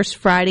their first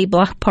Friday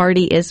block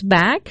party is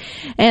back.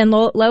 And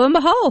lo and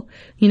behold,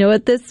 you know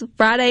what this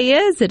Friday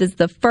is? It is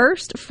the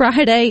first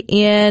Friday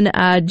in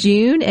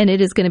June, and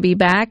it is going to be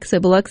back. So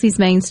Biloxi's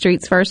Main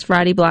Street's first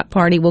Friday block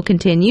party will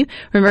continue.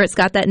 Remember, it's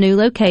got that new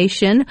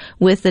location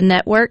with the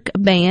network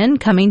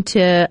band coming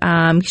to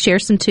share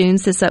some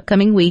tunes this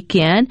upcoming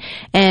weekend.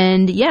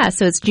 And, yeah,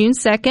 so it's June June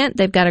 2nd.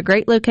 They've got a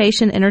great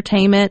location,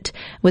 entertainment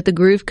with the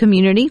Groove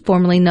Community,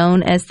 formerly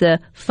known as the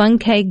Fun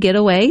K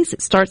Getaways.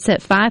 It starts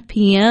at 5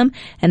 p.m.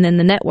 and then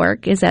the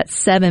network is at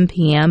 7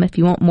 p.m. If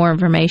you want more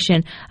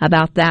information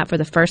about that for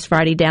the First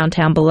Friday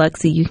downtown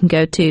Biloxi, you can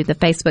go to the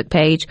Facebook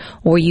page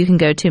or you can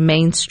go to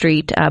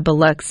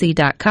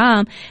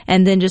mainstreetbiloxi.com.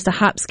 And then just a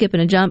hop, skip,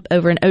 and a jump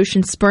over in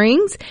Ocean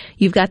Springs,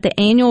 you've got the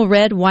annual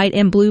Red, White,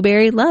 and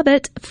Blueberry Love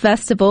It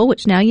Festival,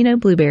 which now you know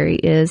blueberry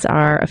is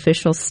our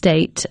official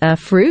state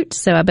fruit,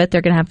 so I bet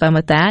they're going to have fun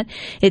with that.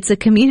 It's a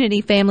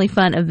community family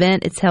fun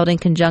event. It's held in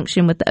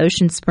conjunction with the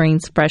Ocean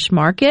Springs Fresh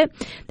Market.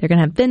 They're going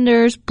to have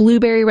vendors,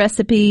 blueberry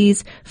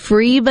recipes,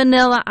 free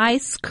vanilla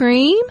ice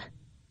cream,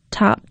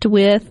 topped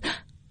with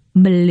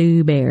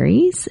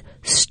blueberries,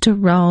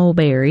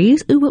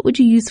 strawberries. Ooh, what would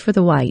you use for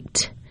the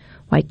white?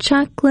 White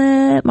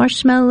chocolate,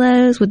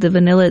 marshmallows. Would the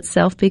vanilla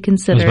itself be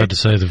considered? I was about to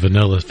say the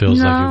vanilla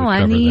feels like it would cover that. No,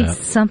 I need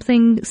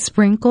something,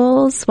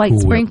 sprinkles, white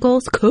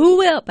sprinkles. Cool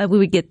Whip. We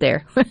would get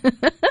there.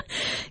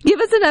 Give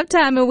us enough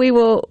time and we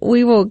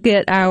will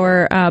get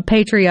our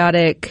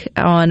patriotic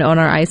on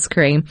our ice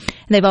cream.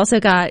 And they've also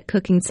got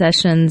cooking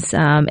sessions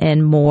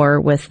and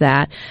more with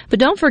that. But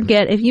don't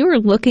forget, if you are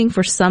looking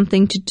for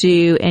something to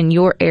do in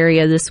your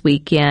area this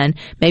weekend,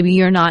 maybe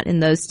you're not in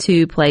those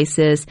two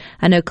places.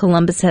 I know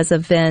Columbus has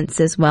events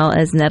as well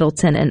as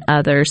Nettleton and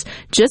others.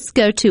 Just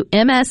go to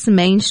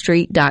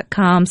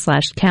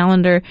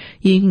msmainstreet.com/calendar.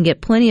 You can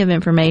get plenty of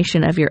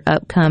information of your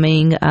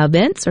upcoming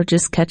events, or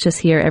just catch us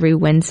here every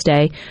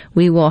Wednesday.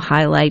 We will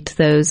highlight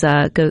those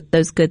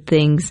good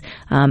things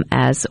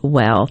as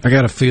well. I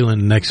got a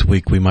feeling next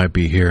week we might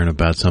be hearing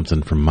about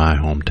something from my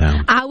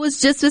hometown. I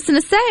was just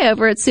going to say,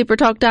 over at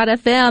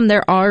supertalk.fm,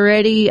 they're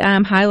already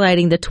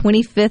highlighting the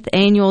 25th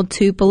annual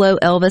Tupelo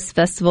Elvis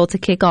Festival to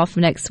kick off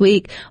next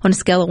week on a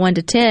scale of 1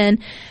 to 10.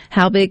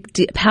 How big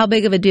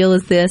of a deal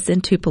is this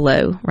in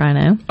Tupelo,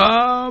 Rhino?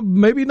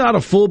 Maybe not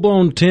a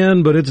full-blown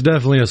 10, but it's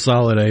definitely a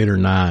solid 8 or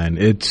 9.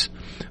 It's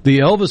the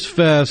Elvis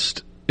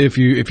Fest, if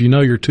you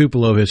know your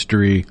Tupelo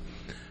history,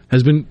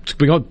 has been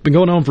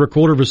going on for a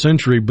quarter of a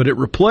century, but it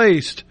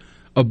replaced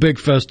a big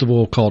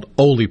festival called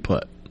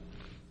Oliput,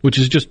 which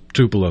is just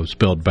Tupelo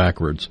spelled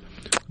backwards.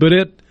 But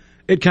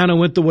it kind of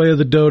went the way of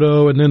the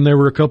dodo, and then there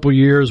were a couple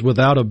years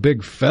without a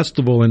big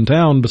festival in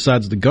town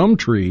besides the Gum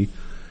Tree,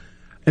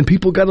 and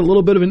people got a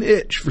little bit of an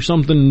itch for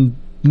something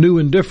new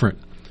and different.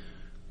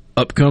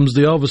 Up comes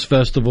the Elvis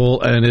Festival,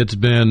 and it's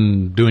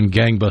been doing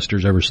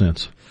gangbusters ever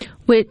since.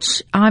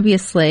 Which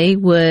obviously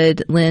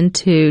would lend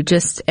to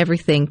just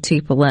everything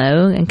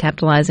Tupelo and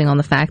capitalizing on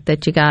the fact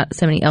that you got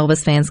so many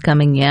Elvis fans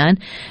coming in,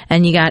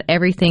 and you got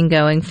everything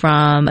going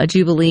from a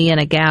Jubilee and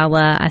a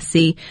gala. I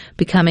see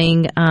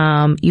becoming,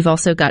 you've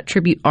also got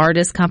tribute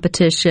artist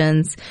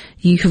competitions.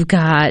 You've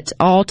got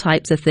all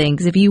types of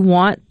things. If you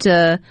want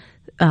to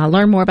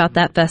learn more about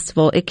that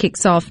festival, it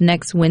kicks off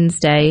next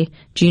Wednesday,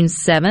 June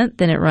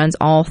 7th, and it runs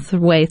all the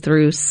way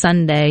through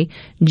Sunday,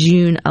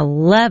 June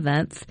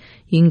 11th.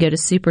 You can go to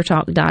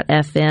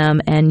supertalk.fm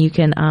and you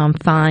can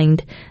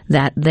find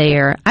that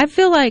there. I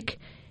feel like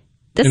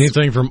this,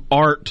 anything from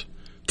art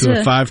to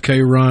a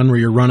 5K run where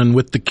you're running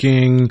with the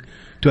king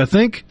to, I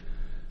think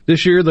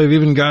this year they've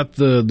even got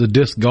the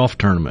disc golf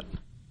tournament.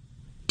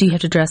 Do you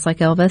have to dress like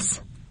Elvis?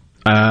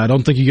 I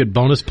don't think you get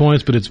bonus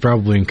points, but it's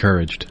probably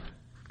encouraged.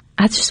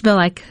 I just feel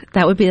like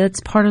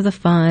that's part of the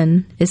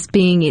fun, is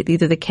being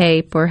either the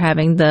cape or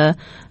having the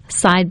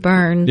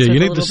sideburns. Yeah, you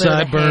need the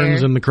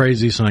sideburns and the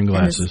crazy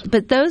sunglasses.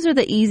 But those are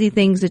the easy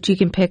things that you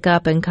can pick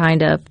up and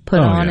kind of put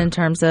on in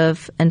terms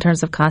of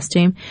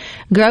costume.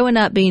 Growing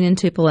up being in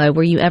Tupelo,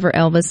 were you ever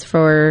Elvis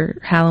for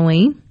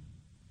Halloween?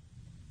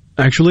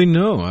 Actually,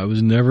 no. I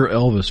was never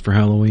Elvis for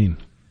Halloween.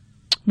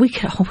 We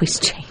could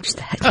always change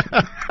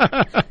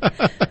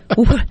that.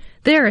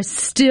 There is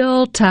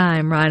still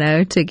time,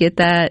 Rhino, to get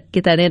that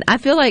in. I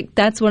feel like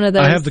that's one of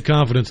those. I have the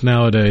confidence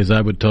nowadays.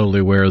 I would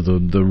totally wear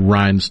the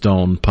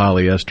rhinestone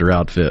polyester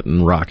outfit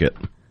and rock it.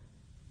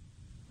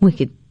 We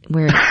could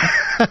wear it.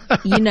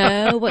 You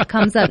know what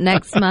comes up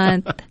next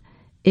month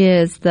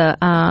is the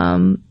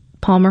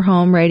Palmer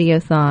Home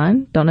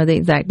Radiothon. Don't know the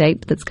exact date,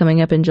 but that's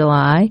coming up in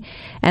July.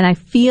 And I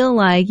feel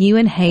like you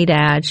and Hey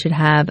Dad should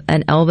have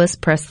an Elvis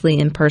Presley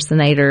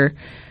impersonator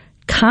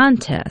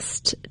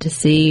contest to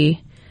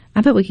see. I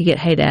bet we could get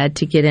Hey Dad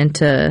to get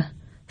into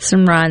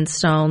some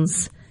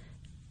rhinestones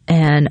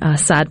and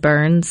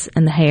sideburns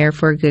and the hair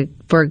for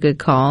a good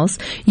cause.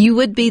 You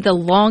would be the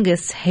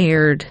longest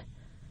haired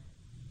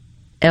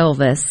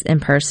Elvis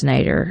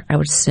impersonator, I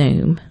would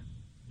assume.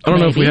 I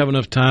don't know if we have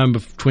enough time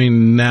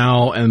between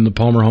now and the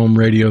Palmer Home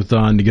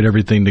Radiothon to get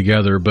everything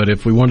together, but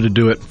if we wanted to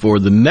do it for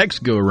the next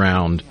go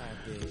around,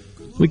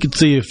 we could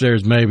see if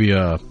there's maybe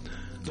a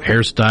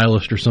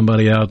hairstylist or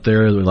somebody out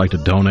there that would like to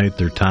donate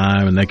their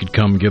time, and they could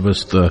come give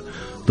us the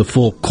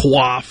full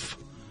coif.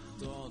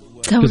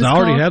 Because I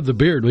already have the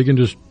beard. We can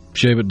just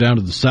shave it down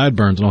to the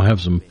sideburns, and I'll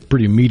have some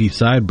pretty meaty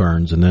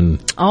sideburns. And then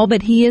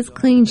but he is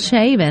clean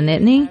shaven,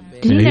 isn't he?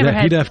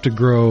 He'd have to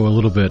grow a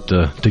little bit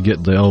to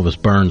get the Elvis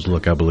Burns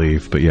look, I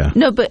believe. But yeah.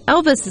 No, but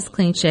Elvis is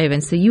clean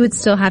shaven, so you would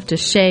still have to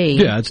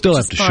shave. Yeah, I'd still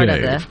have to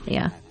shave.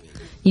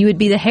 You would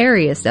be the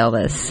hairiest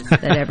Elvis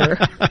that ever.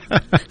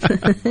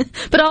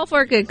 But all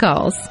for good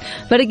cause.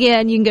 But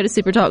again, you can go to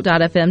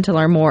supertalk.fm to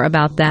learn more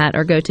about that,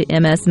 or go to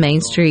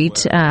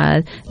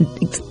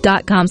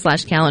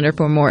msmainstreet.com/calendar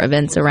for more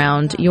events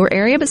around your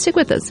area. But stick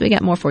with us. We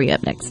got more for you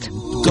up next.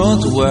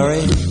 Don't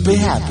worry, be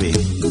happy.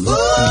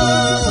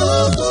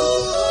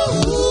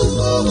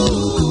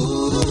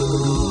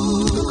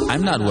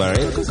 I'm not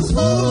worried.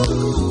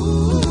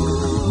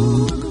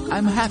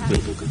 I'm happy.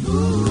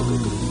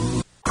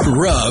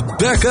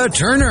 Rebecca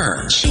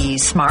Turner.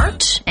 She's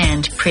smart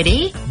and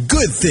pretty.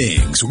 Good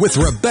Things with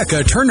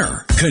Rebecca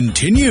Turner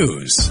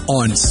continues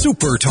on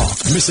Super Talk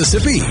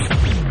Mississippi.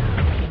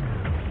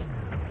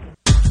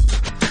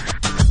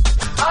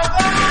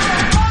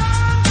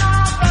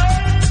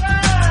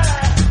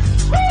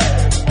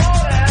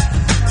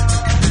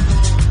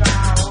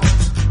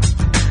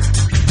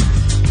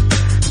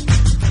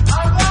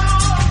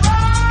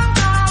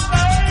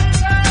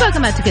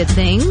 Welcome back to Good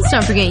Things.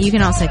 Don't forget, you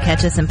can also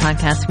catch us in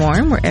podcast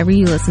form wherever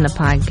you listen to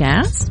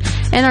podcasts.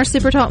 And our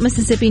Super Talk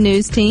Mississippi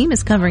news team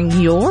is covering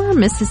your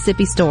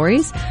Mississippi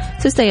stories.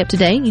 So stay up to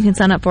date. You can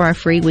sign up for our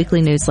free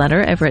weekly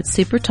newsletter over at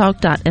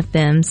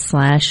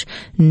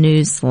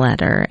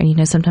supertalk.fm/newsletter.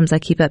 And sometimes I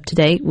keep up to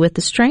date with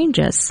the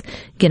strangest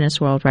Guinness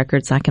World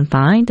Records I can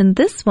find. And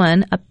this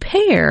one, a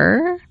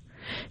pair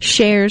who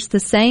share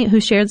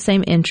the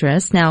same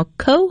interests now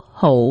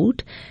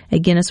co-hold a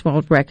Guinness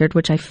World Record,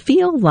 which I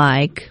feel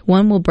like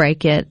one will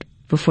break it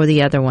before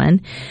the other one.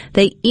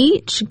 They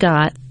each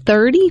got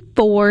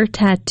 34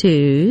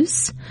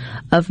 tattoos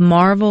of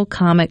Marvel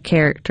comic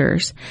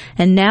characters.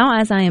 And now,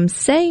 as I am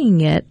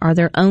saying it, are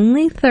there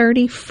only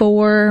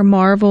 34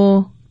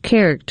 Marvel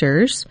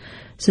characters?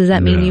 So does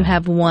that mean you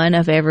have one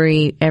of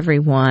every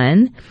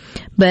one?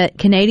 But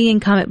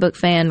Canadian comic book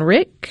fan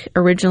Rick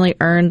originally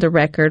earned the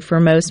record for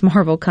most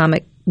Marvel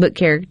comic book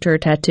character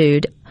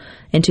tattooed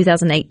in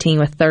 2018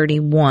 with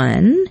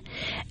 31.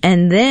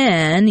 And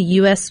then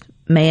U.S.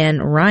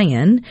 man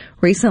Ryan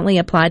recently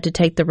applied to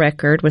take the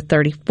record with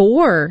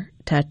 34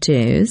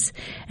 tattoos.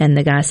 And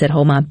the guy said,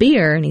 hold my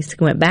beer. And he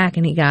went back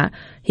and he got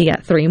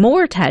 3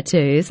 more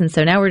tattoos. And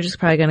so now we're just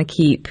probably going to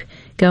keep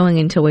going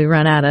until we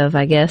run out of,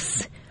 I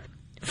guess,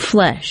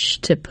 flesh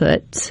to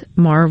put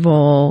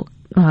Marvel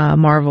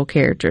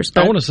characters.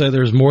 But I want to say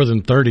there's more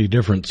than 30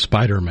 different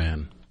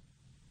Spider-Man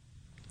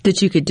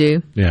that you could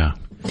do. Yeah.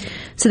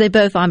 So they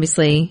both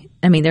obviously,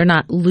 they're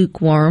not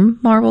lukewarm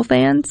Marvel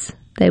fans.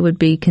 They would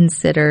be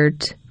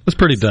considered... It's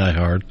pretty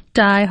diehard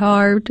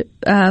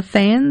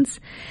fans.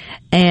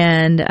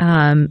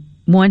 And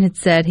one had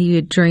said he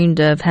had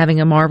dreamed of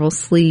having a Marvel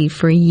sleeve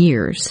for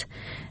years.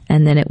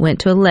 And then it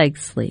went to a leg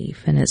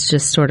sleeve. And it's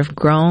just sort of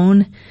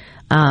grown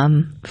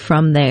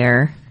from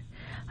there.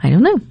 I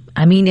don't know.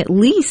 At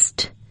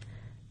least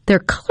they're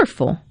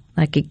colorful.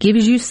 Like, it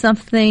gives you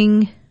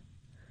something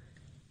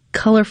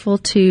colorful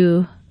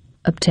to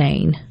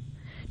obtain.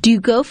 Do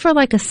you go for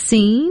like a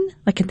scene,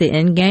 like at the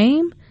end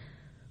game?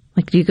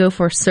 Like, do you go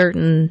for a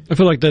certain... I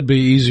feel like that'd be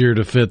easier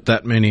to fit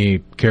that many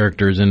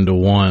characters into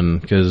one,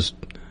 because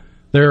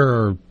there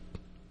are,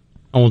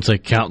 I won't say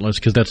countless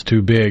because that's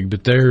too big,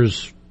 but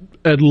there's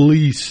at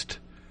least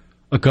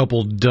a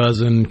couple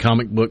dozen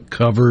comic book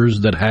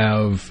covers that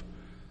have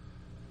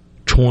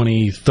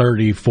 20,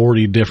 30,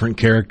 40 different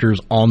characters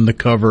on the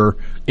cover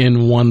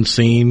in one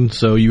scene.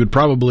 So you would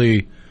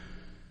probably...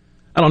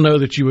 I don't know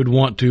that you would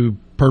want to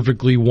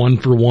perfectly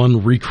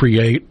one-for-one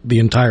recreate the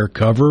entire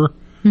cover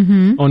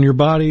on your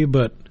body,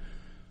 but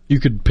you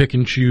could pick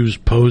and choose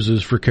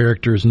poses for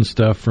characters and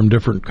stuff from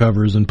different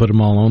covers and put them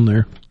all on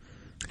there.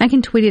 I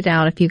can tweet it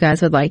out if you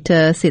guys would like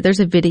to see. There's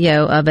a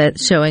video of it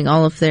showing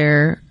all of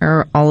their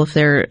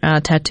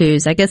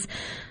tattoos. I guess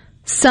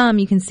some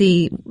you can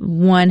see.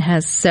 One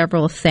has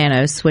several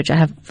Thanos, which I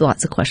have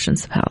lots of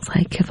questions about.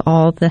 Like, of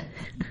all the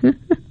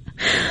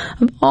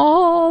of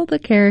all the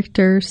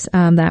characters,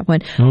 that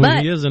one. Well,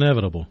 but he is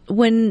inevitable.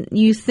 When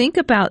you think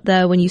about,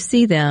 though, when you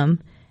see them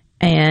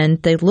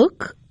and they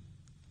look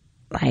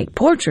like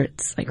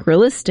portraits, like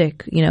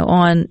realistic,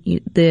 on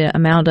the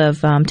amount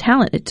of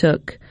talent it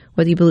took,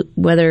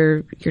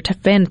 whether you're a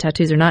fan of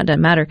tattoos or not,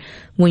 doesn't matter.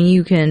 When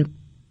you can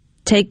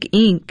take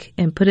ink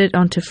and put it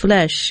onto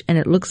flesh and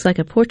it looks like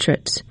a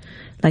portrait,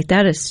 like,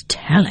 that is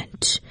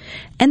talent.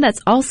 And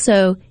that's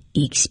also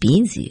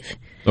expensive.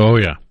 Oh,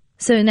 yeah.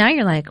 So now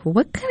you're like, well,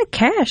 what kind of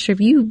cash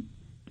have you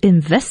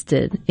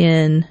invested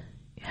in?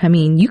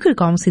 You could have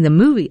gone and seen the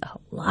movie a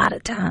lot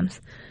of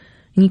times,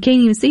 and you can't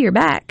even see your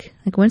back.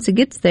 Like, once it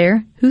gets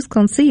there, who's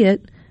going to see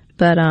it?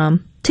 But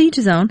to each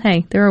his own.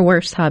 Hey, there are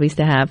worse hobbies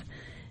to have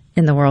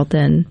in the world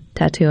than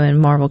tattooing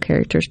Marvel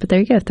characters. But there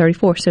you go,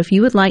 34. So if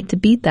you would like to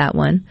beat that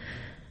one,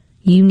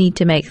 you need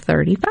to make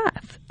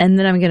 35. And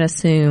then I'm going to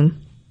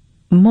assume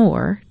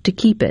more to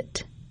keep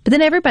it. But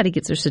then everybody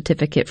gets their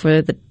certificate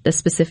for the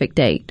specific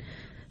date.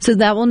 So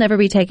that will never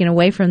be taken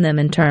away from them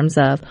in terms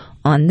of,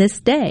 on this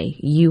day,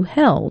 you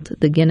held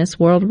the Guinness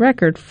World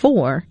Record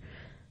for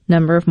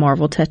number of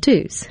Marvel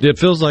tattoos. It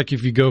feels like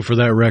if you go for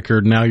that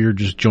record, now you're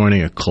just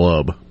joining a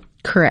club.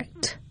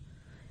 Correct.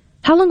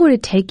 How long would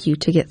it take you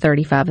to get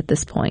 35 at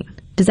this point?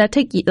 Does that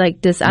take you,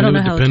 like, this? I don't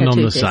know how it would depend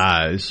on the is.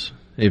 size.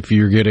 If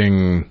you're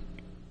getting,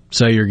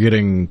 say you're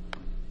getting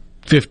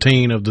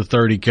 15 of the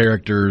 30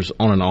 characters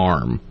on an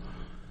arm,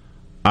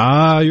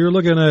 you're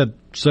looking at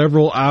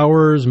several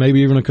hours,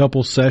 maybe even a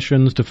couple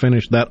sessions to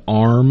finish that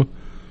arm,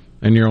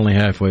 and you're only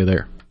halfway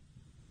there.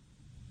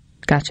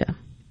 Gotcha.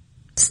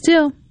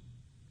 Still.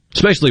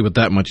 Especially with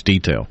that much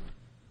detail.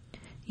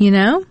 You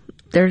know,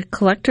 they're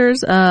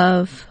collectors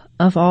of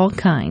all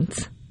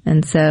kinds,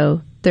 and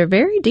so they're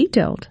very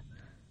detailed.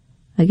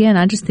 Again,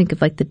 I just think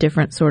of like the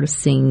different sort of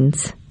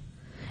scenes.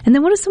 And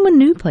then what if someone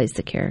new plays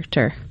the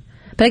character?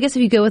 But I guess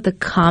if you go with the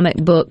comic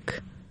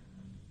book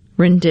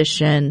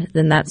rendition,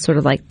 then that's sort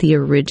of like the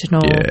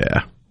original,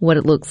 what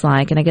it looks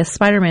like. And I guess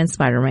Spider-Man's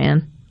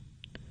Spider-Man.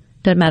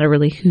 Doesn't matter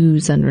really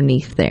who's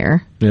underneath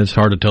there. Yeah, it's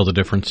hard to tell the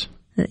difference.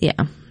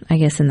 Yeah, I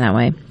guess in that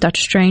way.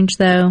 Doctor Strange,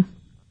 though,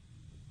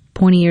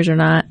 pointy ears or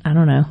not, I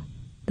don't know.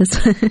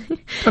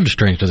 Doctor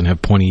Strange doesn't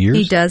have pointy ears.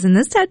 He does in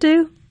this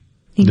tattoo.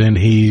 Then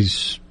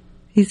he's...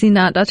 Is he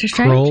not Doctor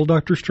Strange? Troll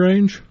Doctor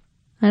Strange?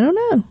 I don't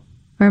know.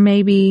 Or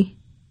maybe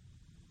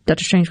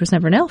Doctor Strange was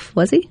never an elf,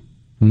 was he?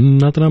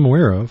 Not that I'm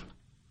aware of.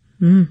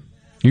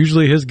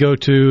 Usually his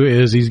go-to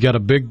is he's got a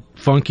big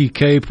funky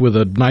cape with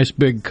a nice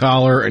big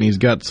collar and he's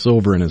got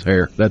silver in his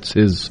hair. That's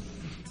his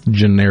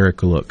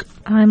generic look.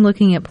 I'm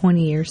looking at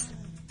pointy ears.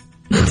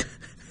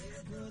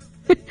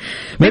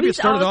 Maybe it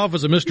started off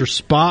as a Mr.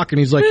 Spock and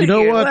he's like, you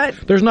know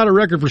what? There's not a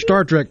record for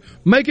Star Trek.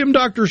 Make him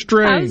Doctor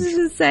Strange. I was just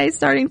going to say,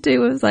 starting to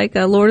was like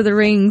a Lord of the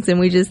Rings and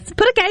we just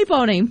put a cape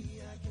on him.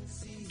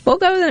 We'll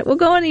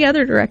go in the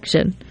other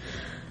direction.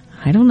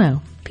 I don't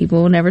know.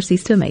 People will never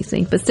cease to amaze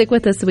me. But stick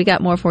with us. We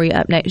got more for you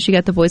up next. You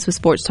got the Voice with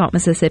Sports Talk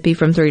Mississippi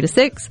from 3 to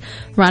 6.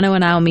 Rhino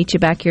and I will meet you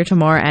back here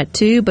tomorrow at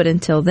 2. But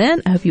until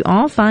then, I hope you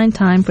all find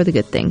time for the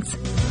good things.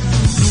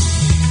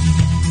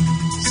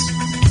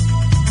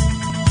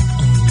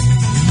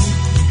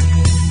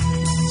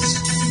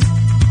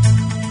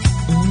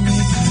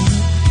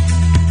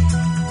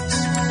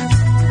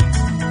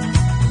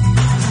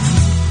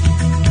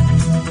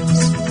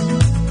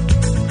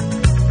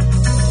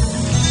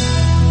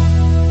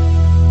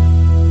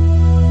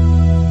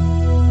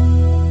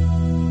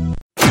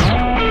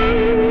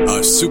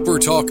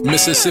 SuperTalk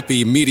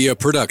Mississippi Media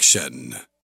Production.